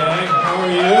are you, gang? How are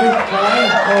you? Hi,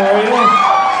 how are you?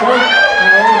 Sure.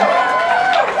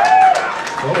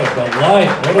 What a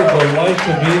delight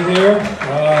to be here.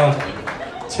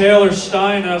 Taylor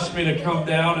Stein asked me to come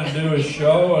down and do a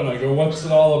show, and I go, what's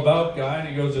it all about, guy? And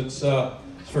he goes, it's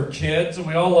for kids, and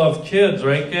we all love kids,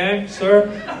 right, gang, sir?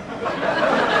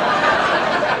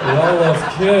 We all love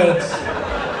kids,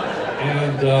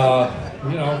 and,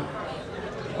 you know,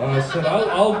 I said,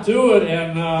 I'll do it,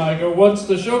 and I go, what's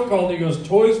the show called? He goes,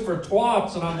 Toys for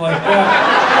Twats, and I'm like,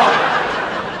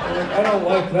 I don't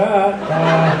like that.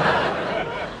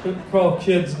 Couldn't call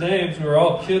kids names. We were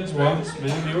all kids once.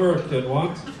 Man, you were a kid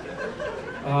once.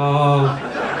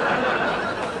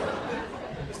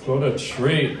 What a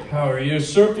treat. How are you?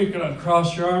 Sir, if you can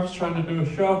uncross your arms, trying to do a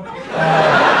show.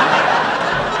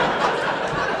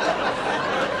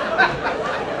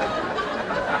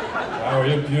 How are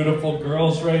you beautiful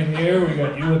girls right here? We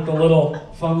got you with the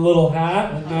fun little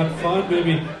hat. Isn't that fun?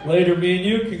 Maybe later me and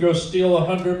you can go steal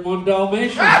 101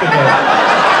 Dalmatians together.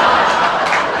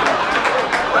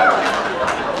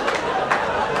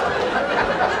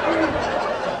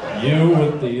 You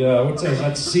with the, what's that, is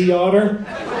that sea otter?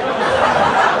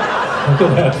 Look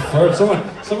at that fur.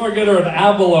 Someone get her an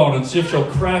abalone and see if she'll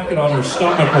crack it on her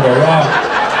stomach with a rock.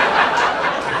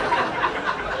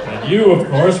 And you, of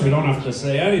course, we don't have to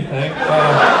say anything.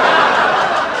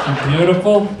 She's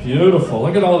beautiful, beautiful.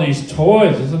 Look at all these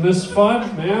toys. Isn't this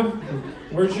fun, ma'am?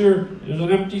 There's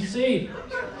an empty seat.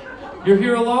 You're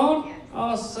here alone?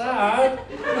 Oh, sad.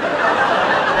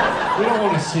 We don't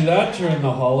want to see that during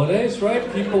the holidays, right?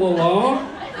 People alone.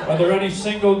 Are there any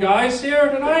single guys here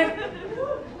tonight?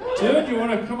 Dude, you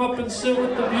want to come up and sit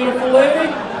with the beautiful lady?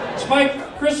 It's my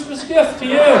Christmas gift to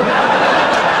you.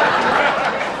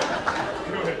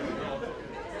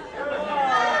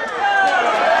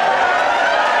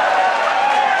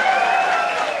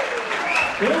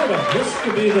 Dude, this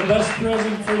could be the best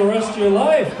present for the rest of your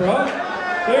life, bro.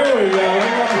 There we go.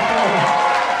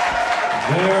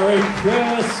 Merry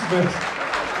Christmas.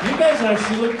 You guys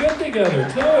actually look good together,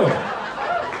 too.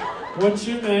 What's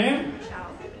your name?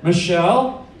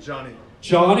 Michelle? Johnny.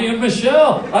 Johnny and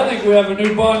Michelle. I think we have a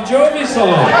new Bon Jovi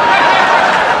song.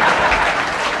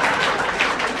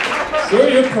 Sir,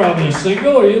 you're probably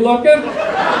single. Are you looking?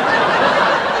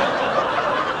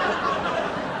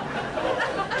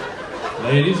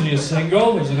 Ladies, are you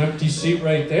single? There's an empty seat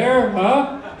right there,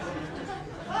 huh?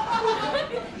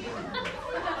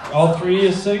 All three of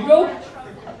you single?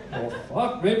 Well,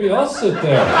 fuck, maybe I'll sit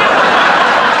there.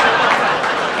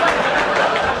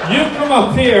 You come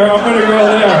up here, I'm gonna go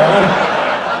there.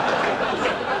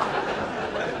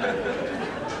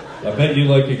 I bet you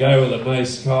like a guy with a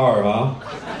nice car, huh?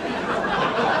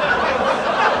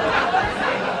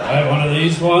 Right, one of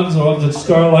these ones, the ones that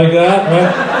start like that,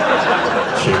 right?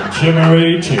 Chim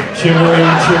chimmery, chim chimmery,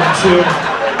 chim chim.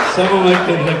 Someone like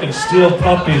that can steal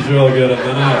puppies real good at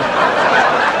the night.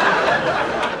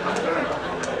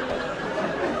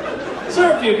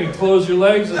 Sir, if you can close your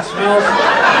legs, it smells.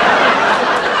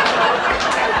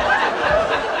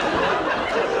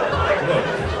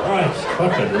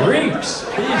 Fucking reeks.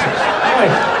 Jesus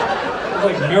Christ. It's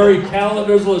like Mary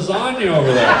Callender's lasagna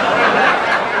over there.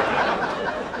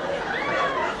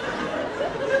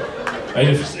 Are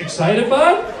you excited,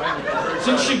 bud?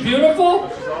 Isn't she beautiful?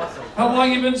 How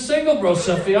long you been single, bro,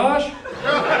 Safiash?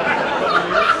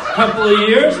 Couple of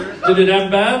years? Did it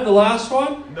end bad, the last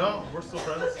one? No, we're still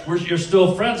friends. You're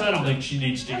still friends? I don't think she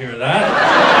needs to hear that.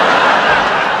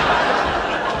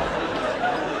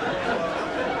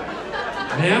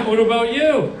 Ma'am, what about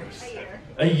you?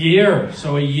 A year.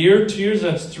 So a year, 2 years,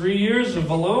 that's 3 years of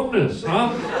aloneness,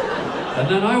 huh? And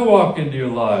then I walk into your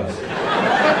lives.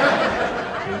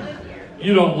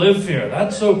 You don't live here.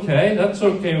 That's okay. That's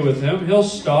okay with him. He'll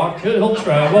stalk. He'll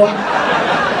travel.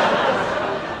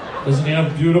 Doesn't he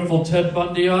have beautiful Ted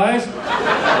Bundy eyes?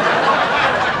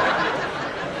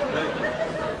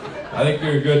 I think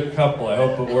you're a good couple. I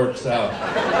hope it works out.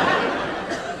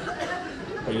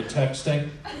 Are you texting?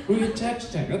 Who are you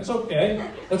texting? That's okay.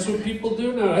 That's what people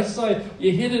do now. I saw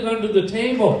you hid it under the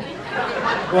table.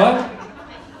 What?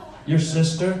 Your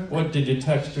sister? What, did you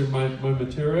text her my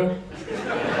material?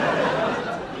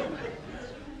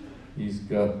 He's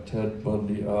got Ted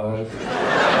Bundy eyes.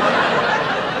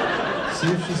 See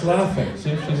if she's laughing.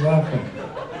 See if she's laughing.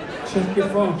 Check your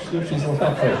phone. See if she's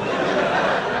laughing.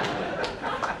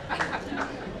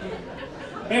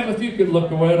 Ma'am, if you could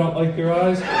look away, I don't like your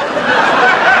eyes.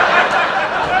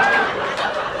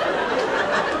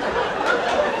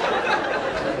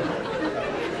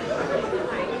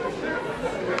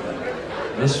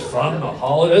 This fun, the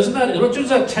holiday, isn't that, what's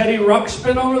that Teddy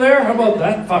Ruxpin over there? How about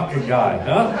that fucking guy,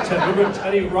 huh? Remember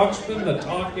Teddy Ruxpin, the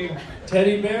talking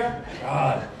teddy bear?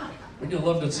 God, wouldn't you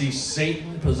love to see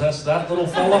Satan possess that little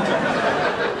fella?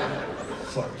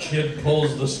 Some kid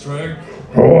pulls the string.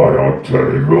 Oh, I'm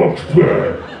Teddy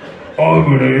Ruxpin. I'm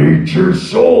gonna eat your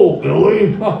soul,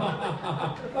 Billy.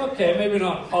 Okay, okay, maybe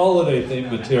not holiday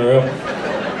themed material.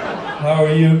 How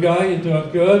are you, guy? You doing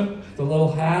good? The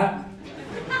little hat?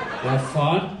 Have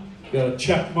fun? Got a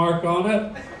check mark on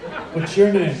it? What's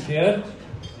your name, kid?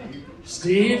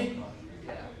 Steve?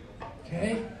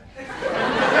 Okay.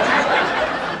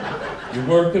 You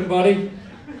working, buddy?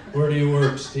 Where do you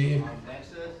work, Steve?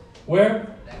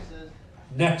 Where?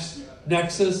 Nexus?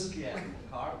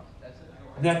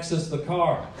 Nexus the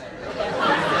car.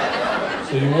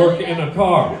 So you work in a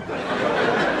car?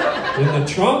 In the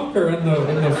trunk or in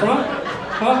the front?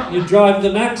 Huh? You drive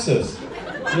the Nexus.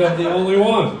 You have the only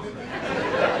one.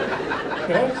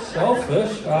 Okay,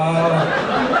 selfish.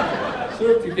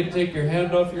 Sir, if you could take your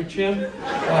hand off your chin.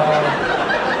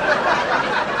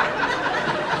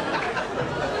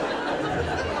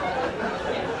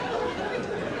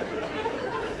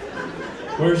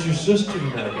 Where's your sister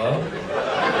now, love?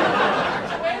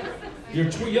 You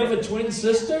have a twin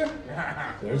sister?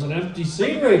 There's an empty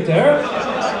seat right there.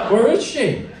 Where is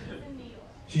she?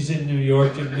 She's in New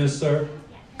York. You miss her?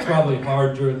 Probably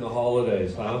hard during the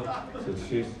holidays, huh? So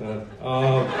she's not.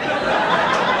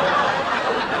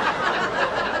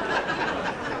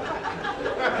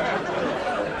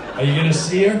 Are you gonna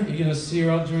see her? You gonna see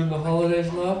her out during the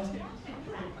holidays, love?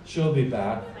 She'll be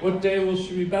back. What day will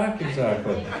she be back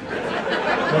exactly?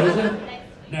 What is it?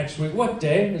 Next week. What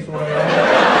day is what I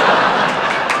asked.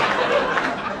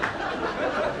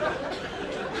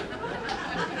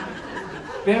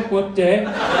 Back what day?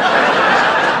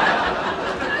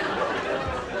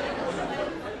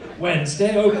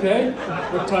 Wednesday, okay.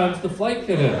 What time's the flight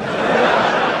get in?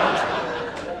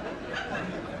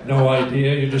 No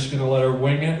idea, you're just gonna let her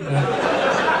wing it?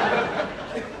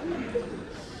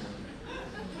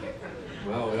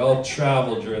 Well, we all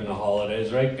travel during the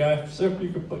holidays, right, guy? Sir, you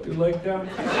can put your leg down.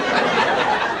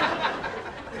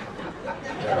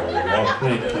 There we go,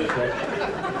 thank you.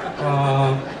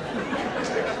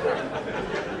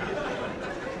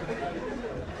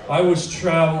 I was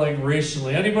traveling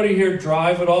recently. Anybody here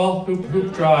drive at all? Who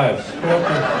drives?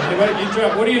 Anybody? You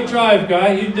drive? What do you drive,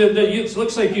 guy? You did that. It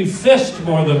looks like you fist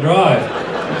more than drive.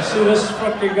 You see this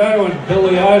fucking guy went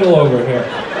Billy Idol over here.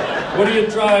 What do you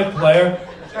drive, player?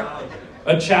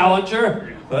 A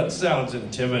Challenger? That sounds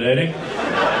intimidating.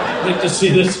 I'd like to see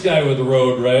this guy with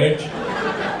road rage.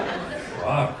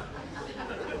 Fuck.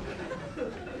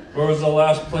 Where was the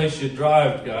last place you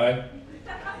drove, guy?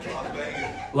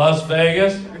 Las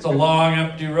Vegas? It's a long,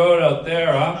 empty road out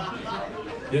there, huh?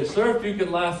 Yeah, sir, if you could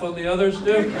laugh when the others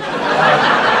do.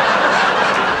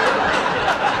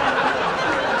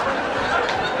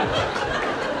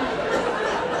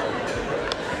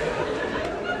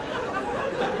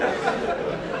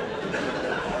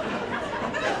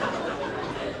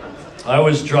 I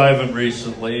was driving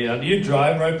recently, and you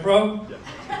drive, right, bro?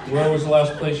 Where was the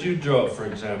last place you drove, for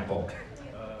example?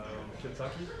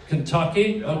 Kentucky.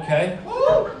 Kentucky? Okay.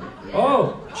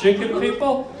 Oh, chicken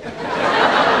people?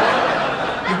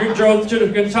 You drove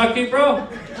to Kentucky, bro?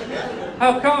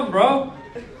 How come, bro?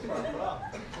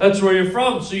 That's where you're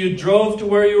from, so you drove to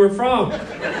where you were from.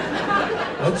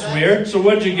 That's weird. So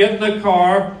what'd you get in the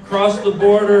car, cross the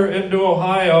border into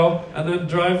Ohio, and then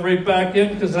drive right back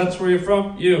in because that's where you're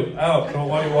from? You, out. Don't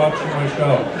want you watching my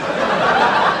show.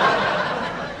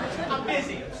 I'm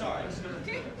busy. I'm sorry.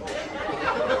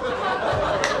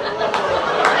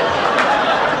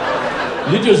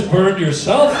 You just burned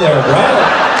yourself there, bro.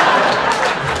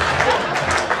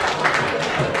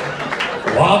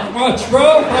 Walk much,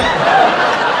 bro?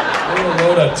 What a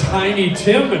load of Tiny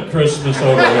Tim at Christmas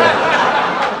over here.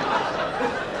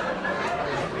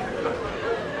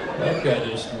 That guy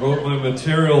just wrote my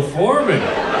material for me. I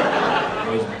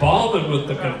was bombing with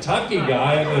the Kentucky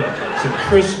guy, and then some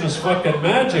Christmas fucking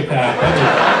magic happened.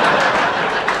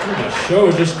 And the show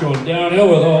was just going downhill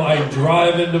with, oh, I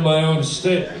drive into my own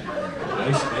state.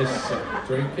 Nice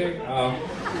drinking.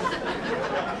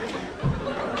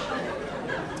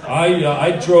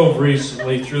 I drove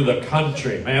recently through the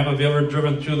country. Ma'am, have you ever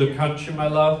driven through the country, my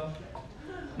love?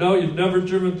 No, you've never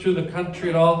driven through the country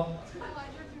at all?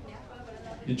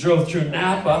 You drove through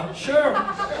Napa? Sure.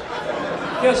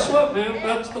 Guess what, ma'am?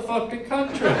 That's the fucking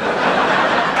country.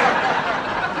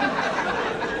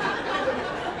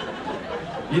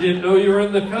 You didn't know you were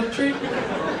in the country?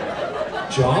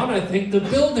 John, I think the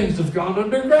buildings have gone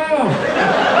underground.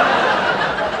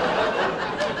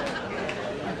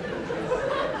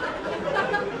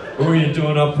 What were you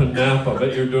doing up in Napa? I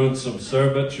bet you're doing some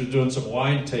sherbet, you're doing some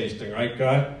wine tasting, right,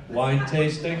 guy? Wine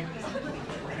tasting?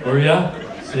 Were ya?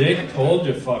 See? Told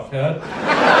you, fuckhead.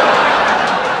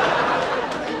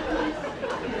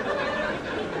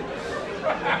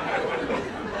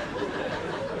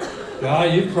 Guy,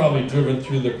 you've probably driven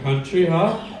through the country,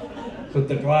 huh? Put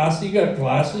the glass, you got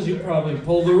glasses, you probably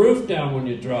pull the roof down when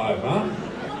you drive, huh?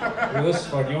 Look at this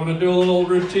fuck, you want to do a little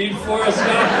routine for us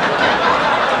now?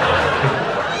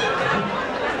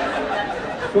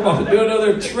 Come on, do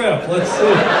another trip, let's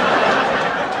see.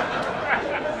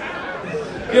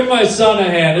 Give my son a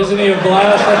hand, isn't he a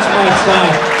blast? That's my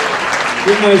son.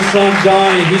 Give my son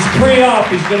Donnie, he's pre-op,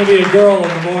 he's going to be a girl in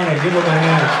the morning, give him a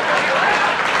hand.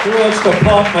 Who wants to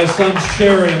pop my son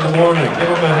Sherry in the morning? Give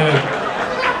him a hand.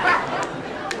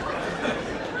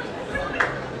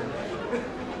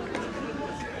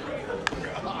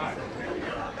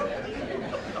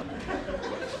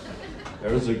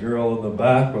 There's a girl in the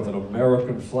back with an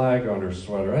American flag on her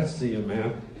sweater. I see you,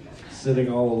 man. Sitting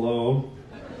all alone.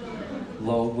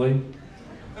 Lonely.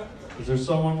 Is there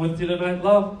someone with you tonight,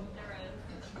 love?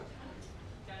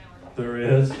 There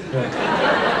is. There is?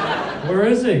 Where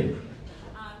is he?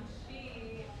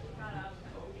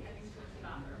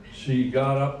 She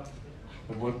got up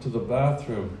and went to the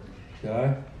bathroom.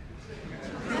 Okay?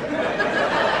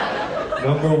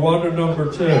 Number 1 or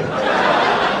number 2?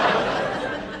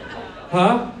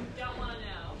 Huh? Don't want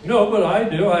to know. No, but I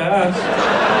do. I asked.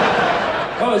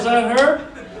 Oh, is that her?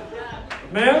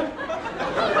 Ma'am?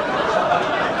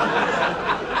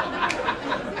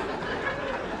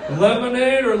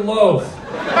 Lemonade or loaf?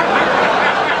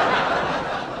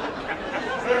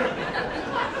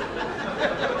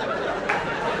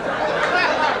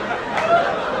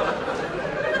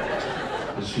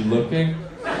 Is she looking?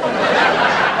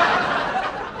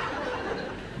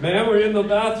 Ma'am, were you in the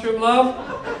bathroom, love?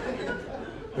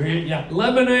 Yeah,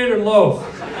 lemonade or loaf?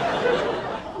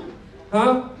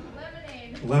 Huh?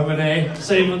 Lemonade. Lemonade.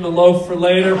 Saving the loaf for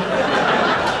later.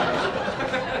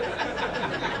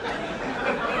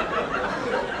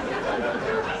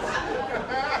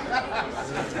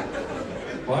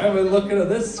 Why am I looking at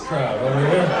this crowd over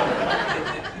here?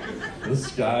 This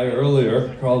guy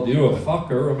earlier called you a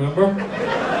fucker, remember?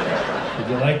 Did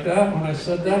you like that when I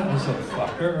said that? I said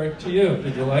fucker right to you.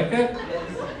 Did you like it?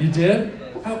 You did?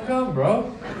 How come,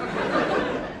 bro?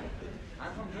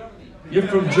 I'm from Germany. You're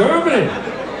from Germany?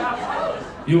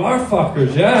 You are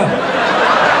fuckers, yeah.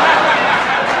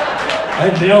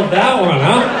 I nailed that one,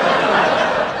 huh?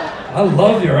 I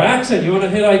love your accent. You want to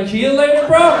hit IKEA later,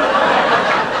 bro?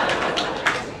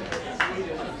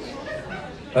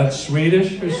 That's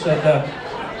Swedish? Who said that?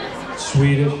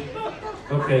 Swedish.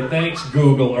 Okay, thanks,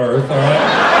 Google Earth, all right?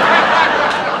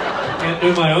 I can't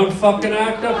do my own fucking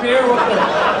act up here? What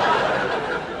the...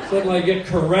 Suddenly I get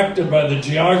corrected by the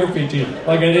geography team.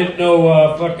 Like I didn't know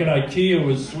fucking IKEA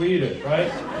was Swedish,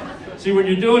 right? See, when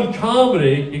you're doing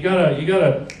comedy, you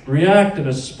gotta react in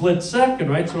a split second,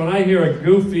 right? So when I hear a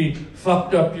goofy,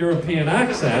 fucked up European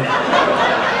accent,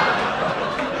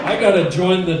 I gotta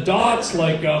join the dots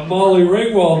like Molly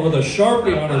Ringwald with a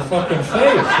Sharpie on her fucking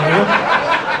face, you know?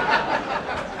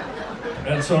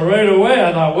 And so right away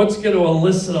I thought, what's gonna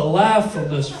elicit a laugh from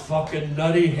this fucking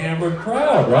nutty, hammered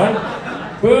crowd, right?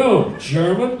 Boom,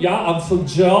 German? Yeah, I'm from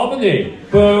Germany.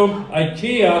 Boom,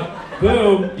 IKEA.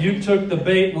 Boom, you took the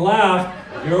bait and laughed.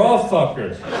 You're all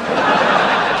fuckers.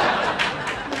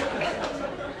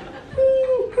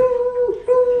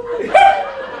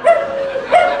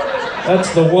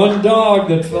 That's the one dog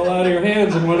that fell out of your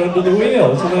hands and went under the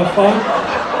wheel. Isn't that fun?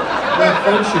 Isn't that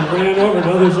fun? She ran over.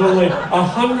 Now there's only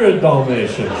 100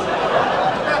 Dalmatians.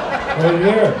 Right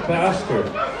here, bastard.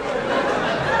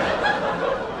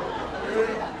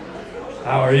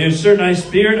 How are you, sir? Nice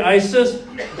beard, Isis?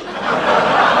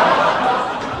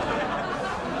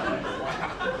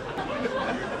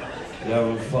 You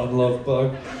having fun, love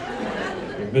bug?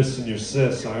 You're missing your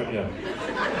sis, aren't you?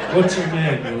 What's your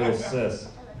name, your little sis?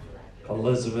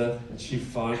 Elizabeth. Is she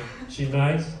fun? She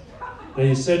nice? Now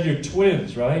you said you're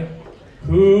twins, right?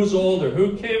 Who's older?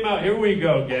 Who came out? Here we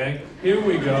go, gang. Here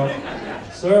we go.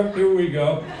 Sir, here we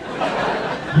go.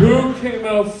 Who came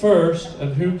out first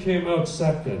and who came out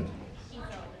second?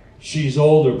 She's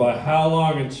older. By how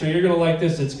long? And so you're going to like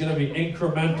this. It's going to be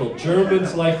incremental.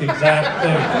 Germans like the exact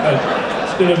thing.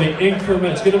 It's going to be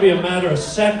increment. It's going to be a matter of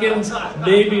seconds,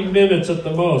 maybe minutes at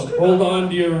the most. Hold on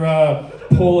to your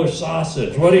Polish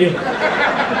sausage. What do you...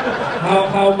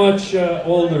 How much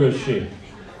older is she?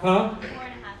 Huh?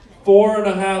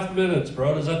 4.5 minutes,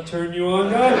 bro. Does that turn you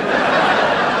on, guy?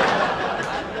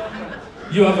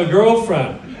 You have a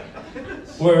girlfriend.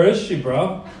 Where is she,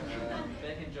 bro?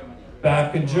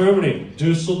 Back in Germany.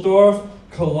 Dusseldorf,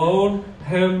 Cologne,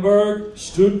 Hamburg,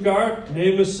 Stuttgart.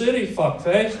 Name a city,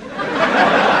 fuckface.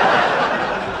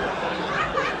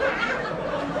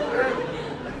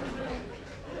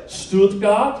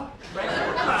 Stuttgart?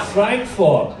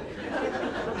 Frankfurt.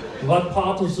 What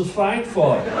part of the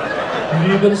Frankfurt?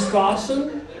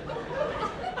 Liebenstraßen?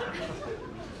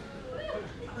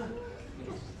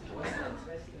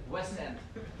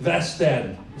 West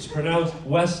End. It's pronounced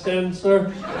West End,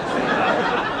 sir?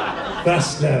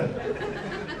 West End.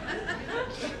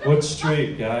 What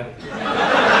street, guy?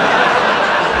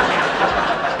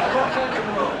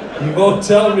 You won't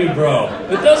tell me, bro.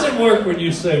 It doesn't work when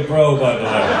you say bro, by the way.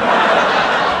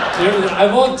 I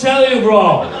won't tell you,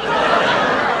 bro.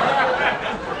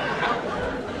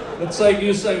 It's like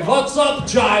you say, what's up,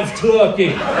 jive turkey?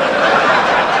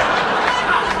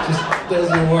 Just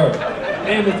doesn't work.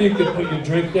 And if you could put your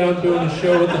drink down doing a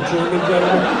show with the German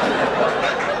gentleman.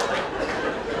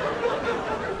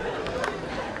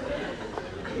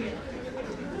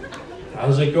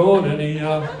 How's it going? Any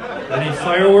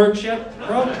fireworks yet,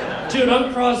 bro? Dude,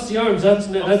 uncross the arms. I'm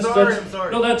sorry.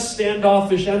 No, that's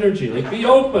standoffish energy. Like, be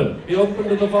open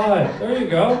to the vibe. There you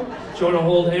go. Do you want to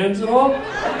hold hands at all?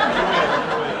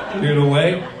 You're gonna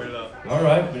wait? All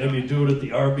right, maybe do it at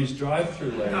the Arby's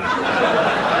drive-thru later.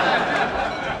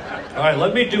 All right,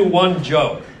 let me do one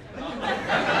joke. Can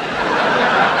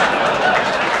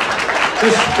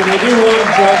I do one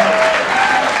joke?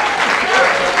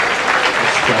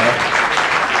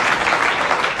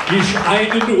 Ich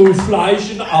einen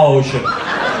Fleisch in Augen.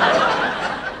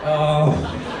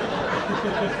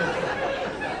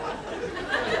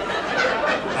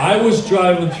 I was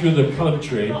driving through the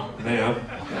country, ma'am,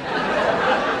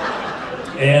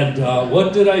 and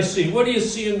what did I see? What do you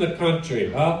see in the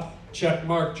country, huh? Check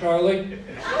mark, Charlie?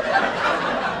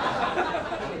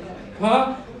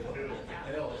 Huh?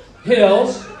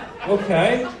 Hills.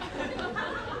 Okay.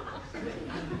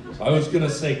 I was gonna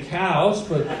say cows,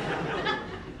 but...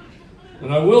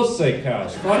 And I will say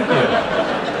cows. Fuck you.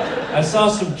 I saw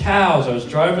some cows. I was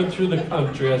driving through the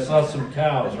country. I saw some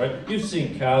cows, right? You've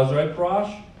seen cows, right,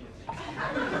 Brosh?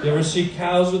 You ever see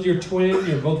cows with your twin?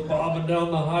 You're both bobbing down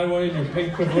the highway in your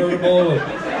pink convertible with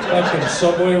fucking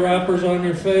Subway wrappers on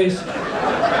your face.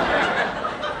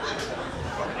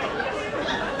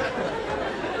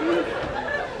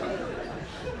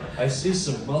 I see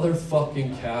some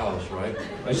motherfucking cows, right?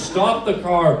 I stop the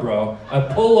car, bro. I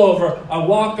pull over. I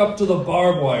walk up to the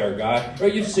barbed wire guy.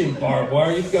 Right, you've seen barbed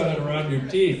wire. You've got it around your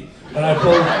teeth. And I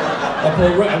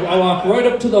walk right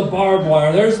up to the barbed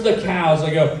wire. There's the cows.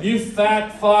 I go, you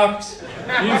fat fox.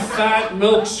 You fat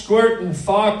milk squirting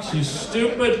fox. You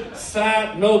stupid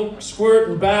fat milk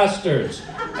squirting bastards.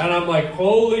 And I'm like,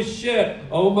 holy shit.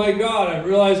 Oh my God. I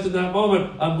realized in that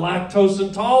moment I'm lactose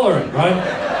intolerant,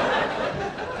 right?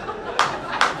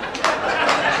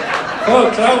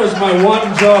 Folks, that was my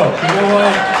one joke. You know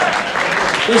what?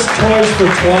 This Toys for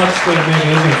Twats thing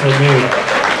isn't for me.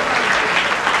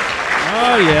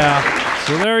 Oh, yeah.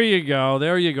 So there you go.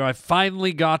 There you go. I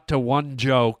finally got to one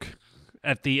joke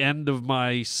at the end of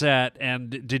my set,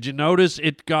 and did you notice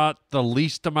it got the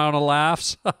least amount of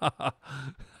laughs?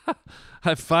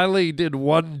 I finally did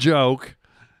one joke,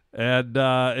 and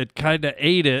it kind of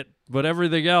ate it, but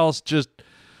everything else just...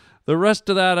 The rest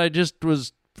of that, I just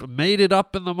was... made it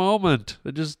up in the moment.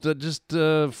 Just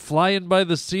flying by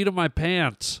the seat of my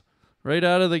pants right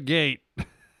out of the gate.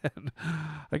 And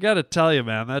I gotta tell you,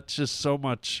 man, that's just so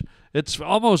much. It's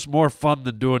almost more fun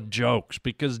than doing jokes,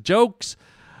 because jokes,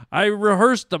 I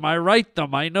rehearse them, I write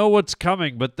them, I know what's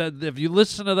coming, but if you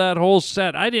listen to that whole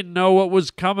set, I didn't know what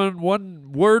was coming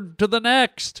one word to the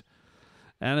next.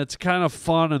 And it's kind of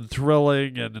fun and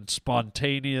thrilling and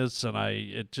spontaneous, and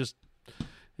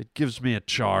it gives me a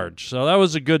charge. So that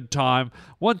was a good time.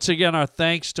 Once again, our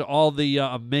thanks to all the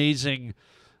amazing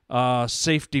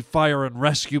safety, fire, and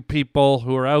rescue people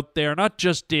who are out there, not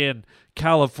just in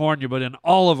California, but in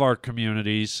all of our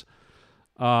communities.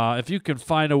 If you can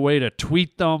find a way to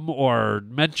tweet them or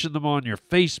mention them on your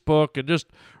Facebook and just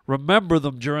remember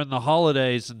them during the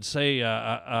holidays and say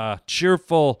a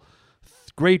cheerful,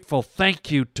 grateful thank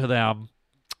you to them,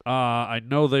 I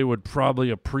know they would probably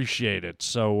appreciate it.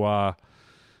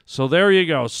 So there you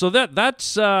go. So that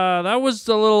was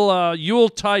the little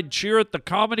Yuletide cheer at the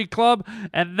Comedy Club.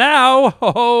 And now,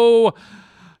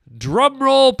 drum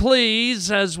roll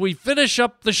please, as we finish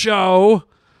up the show.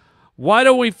 Why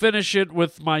don't we finish it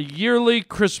with my yearly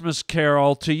Christmas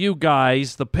carol to you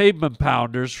guys, the Pavement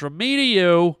Pounders, from me to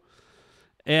you.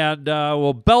 And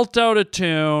we'll belt out a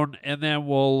tune, and then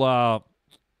we'll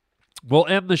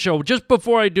end the show. Just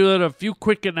before I do that, a few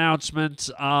quick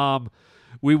announcements.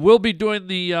 We will be doing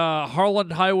the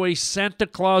Harland Highway Santa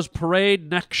Claus Parade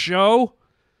next show.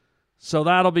 So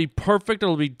that'll be perfect.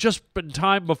 It'll be just in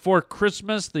time before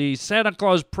Christmas. The Santa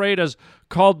Claus Parade is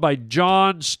called by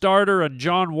John Starter and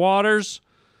John Waters.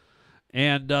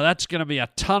 And that's going to be a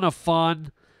ton of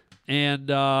fun and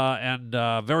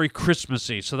very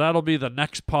Christmassy. So that'll be the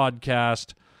next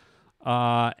podcast.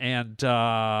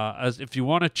 As if you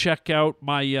want to check out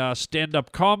my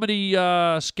stand-up comedy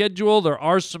schedule, there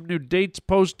are some new dates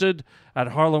posted at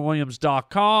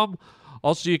harlandwilliams.com.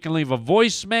 Also, you can leave a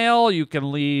voicemail. You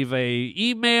can leave a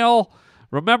email.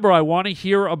 Remember, I want to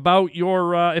hear about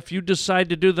your, if you decide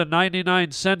to do the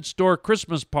 99-cent store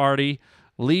Christmas party,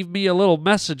 leave me a little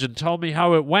message and tell me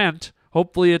how it went.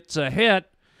 Hopefully it's a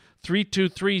hit.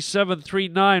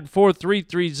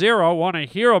 323-739-4330. Want to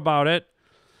hear about it.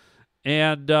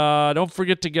 And don't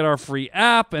forget to get our free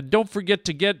app. And don't forget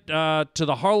to get to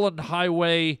the Harland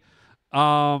Highway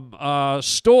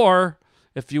store.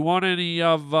 If you want any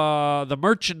of the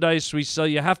merchandise we sell,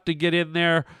 you have to get in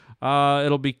there.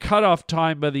 It'll be cutoff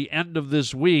time by the end of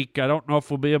this week. I don't know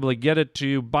if we'll be able to get it to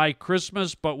you by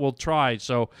Christmas, but we'll try.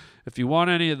 So if you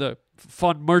want any of the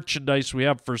fun merchandise we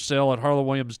have for sale at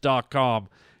harlandwilliams.com,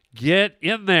 get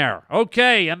in there.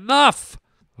 Okay, enough.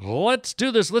 Let's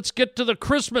do this. Let's get to the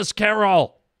Christmas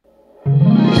Carol.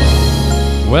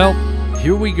 Well,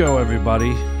 here we go,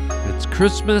 everybody. It's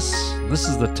Christmas. This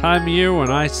is the time of year when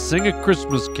I sing a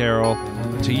Christmas carol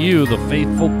to you, the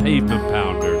faithful pavement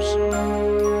pounders.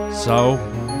 So,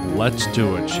 let's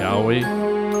do it, shall we?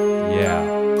 Yeah.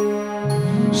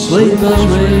 Sleigh bells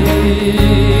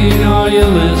ring, are you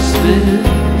listening?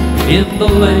 In the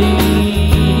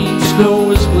lane,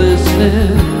 snow is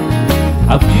glistening.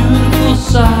 A beautiful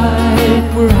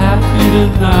sight, we're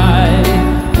happy tonight,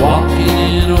 walking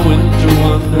in a winter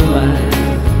wonderland.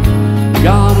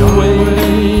 Gone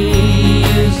away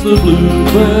is the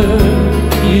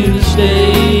bluebird, here to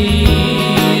stay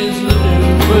is the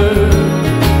new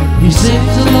bird. He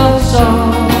sings a love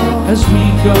song as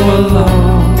we go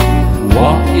along,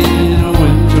 walking in a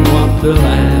winter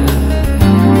wonderland.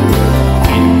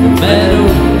 In the meadow we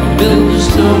build a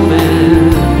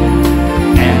snowman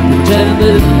and pretend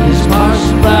that he's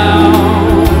Parson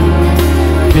Brown.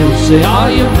 He'll say,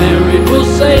 are you married? We'll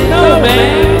say, no,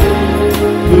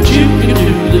 man, but you can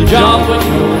do the job when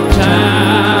you're in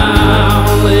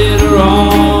town. Later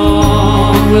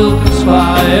on we'll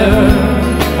conspire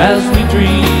as we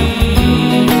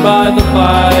dream by the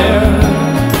fire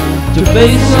to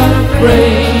face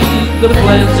unafraid the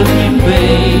plans that we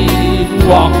made,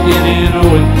 walking in a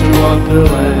winter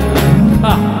wonderland.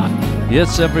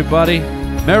 Yes, everybody,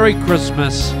 Merry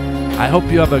Christmas. I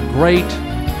hope you have a great,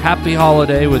 happy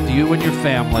holiday with you and your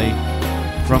family.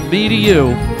 From me to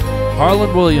you,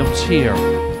 Harland Williams here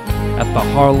at the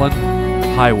Harland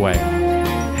Highway.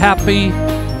 Happy,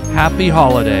 happy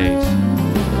holidays.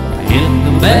 In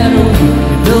the meadow we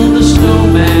build a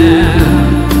snowman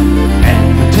and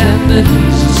pretend that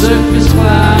he's a circus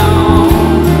clown.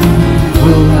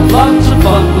 We'll have lots of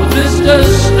fun with Mr.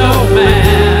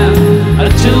 Snowman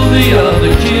until the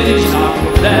other kitties knock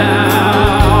him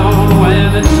down.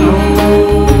 When it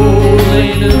snows,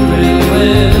 ain't it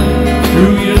thrilling?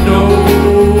 Through your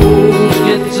nose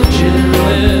gets a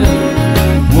chillin'.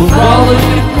 We'll frolic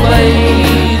and play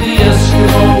the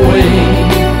Eskimo way,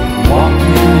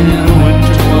 walking in a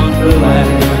winter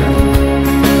wonderland.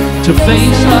 To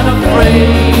face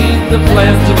unafraid the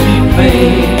plans that we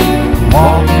made,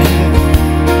 walking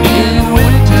in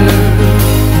winter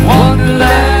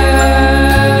wonderland.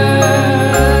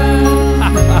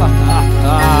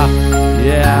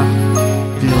 Yeah,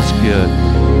 feels good.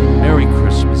 Merry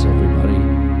Christmas, everybody.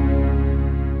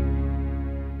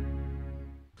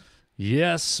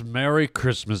 Yes, Merry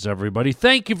Christmas, everybody.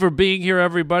 Thank you for being here,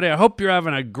 everybody. I hope you're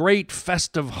having a great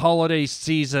festive holiday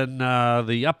season.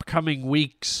 The upcoming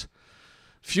weeks,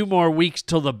 a few more weeks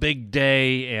till the big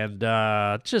day, and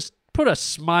just put a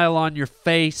smile on your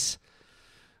face.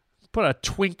 Put a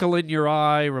twinkle in your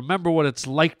eye. Remember what it's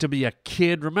like to be a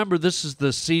kid. Remember, this is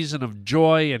the season of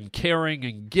joy and caring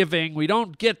and giving. We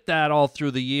don't get that all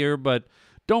through the year, but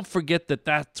don't forget that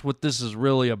that's what this is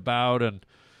really about. And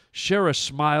share a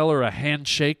smile or a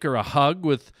handshake or a hug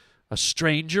with a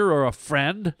stranger or a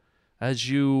friend as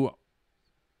you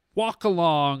walk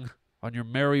along on your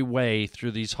merry way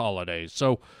through these holidays.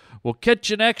 So we'll catch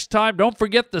you next time. Don't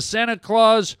forget the Santa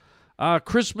Claus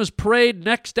Christmas Parade,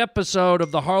 next episode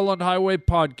of the Harland Highway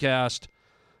Podcast.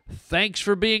 Thanks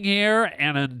for being here,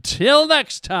 and until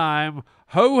next time,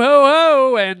 ho, ho,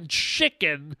 ho, and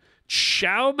chicken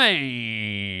chow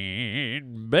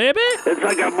mein, baby. It's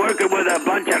like I'm working with a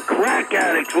bunch of crack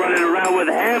addicts running around with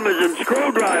hammers and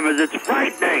screwdrivers. It's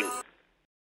frightening.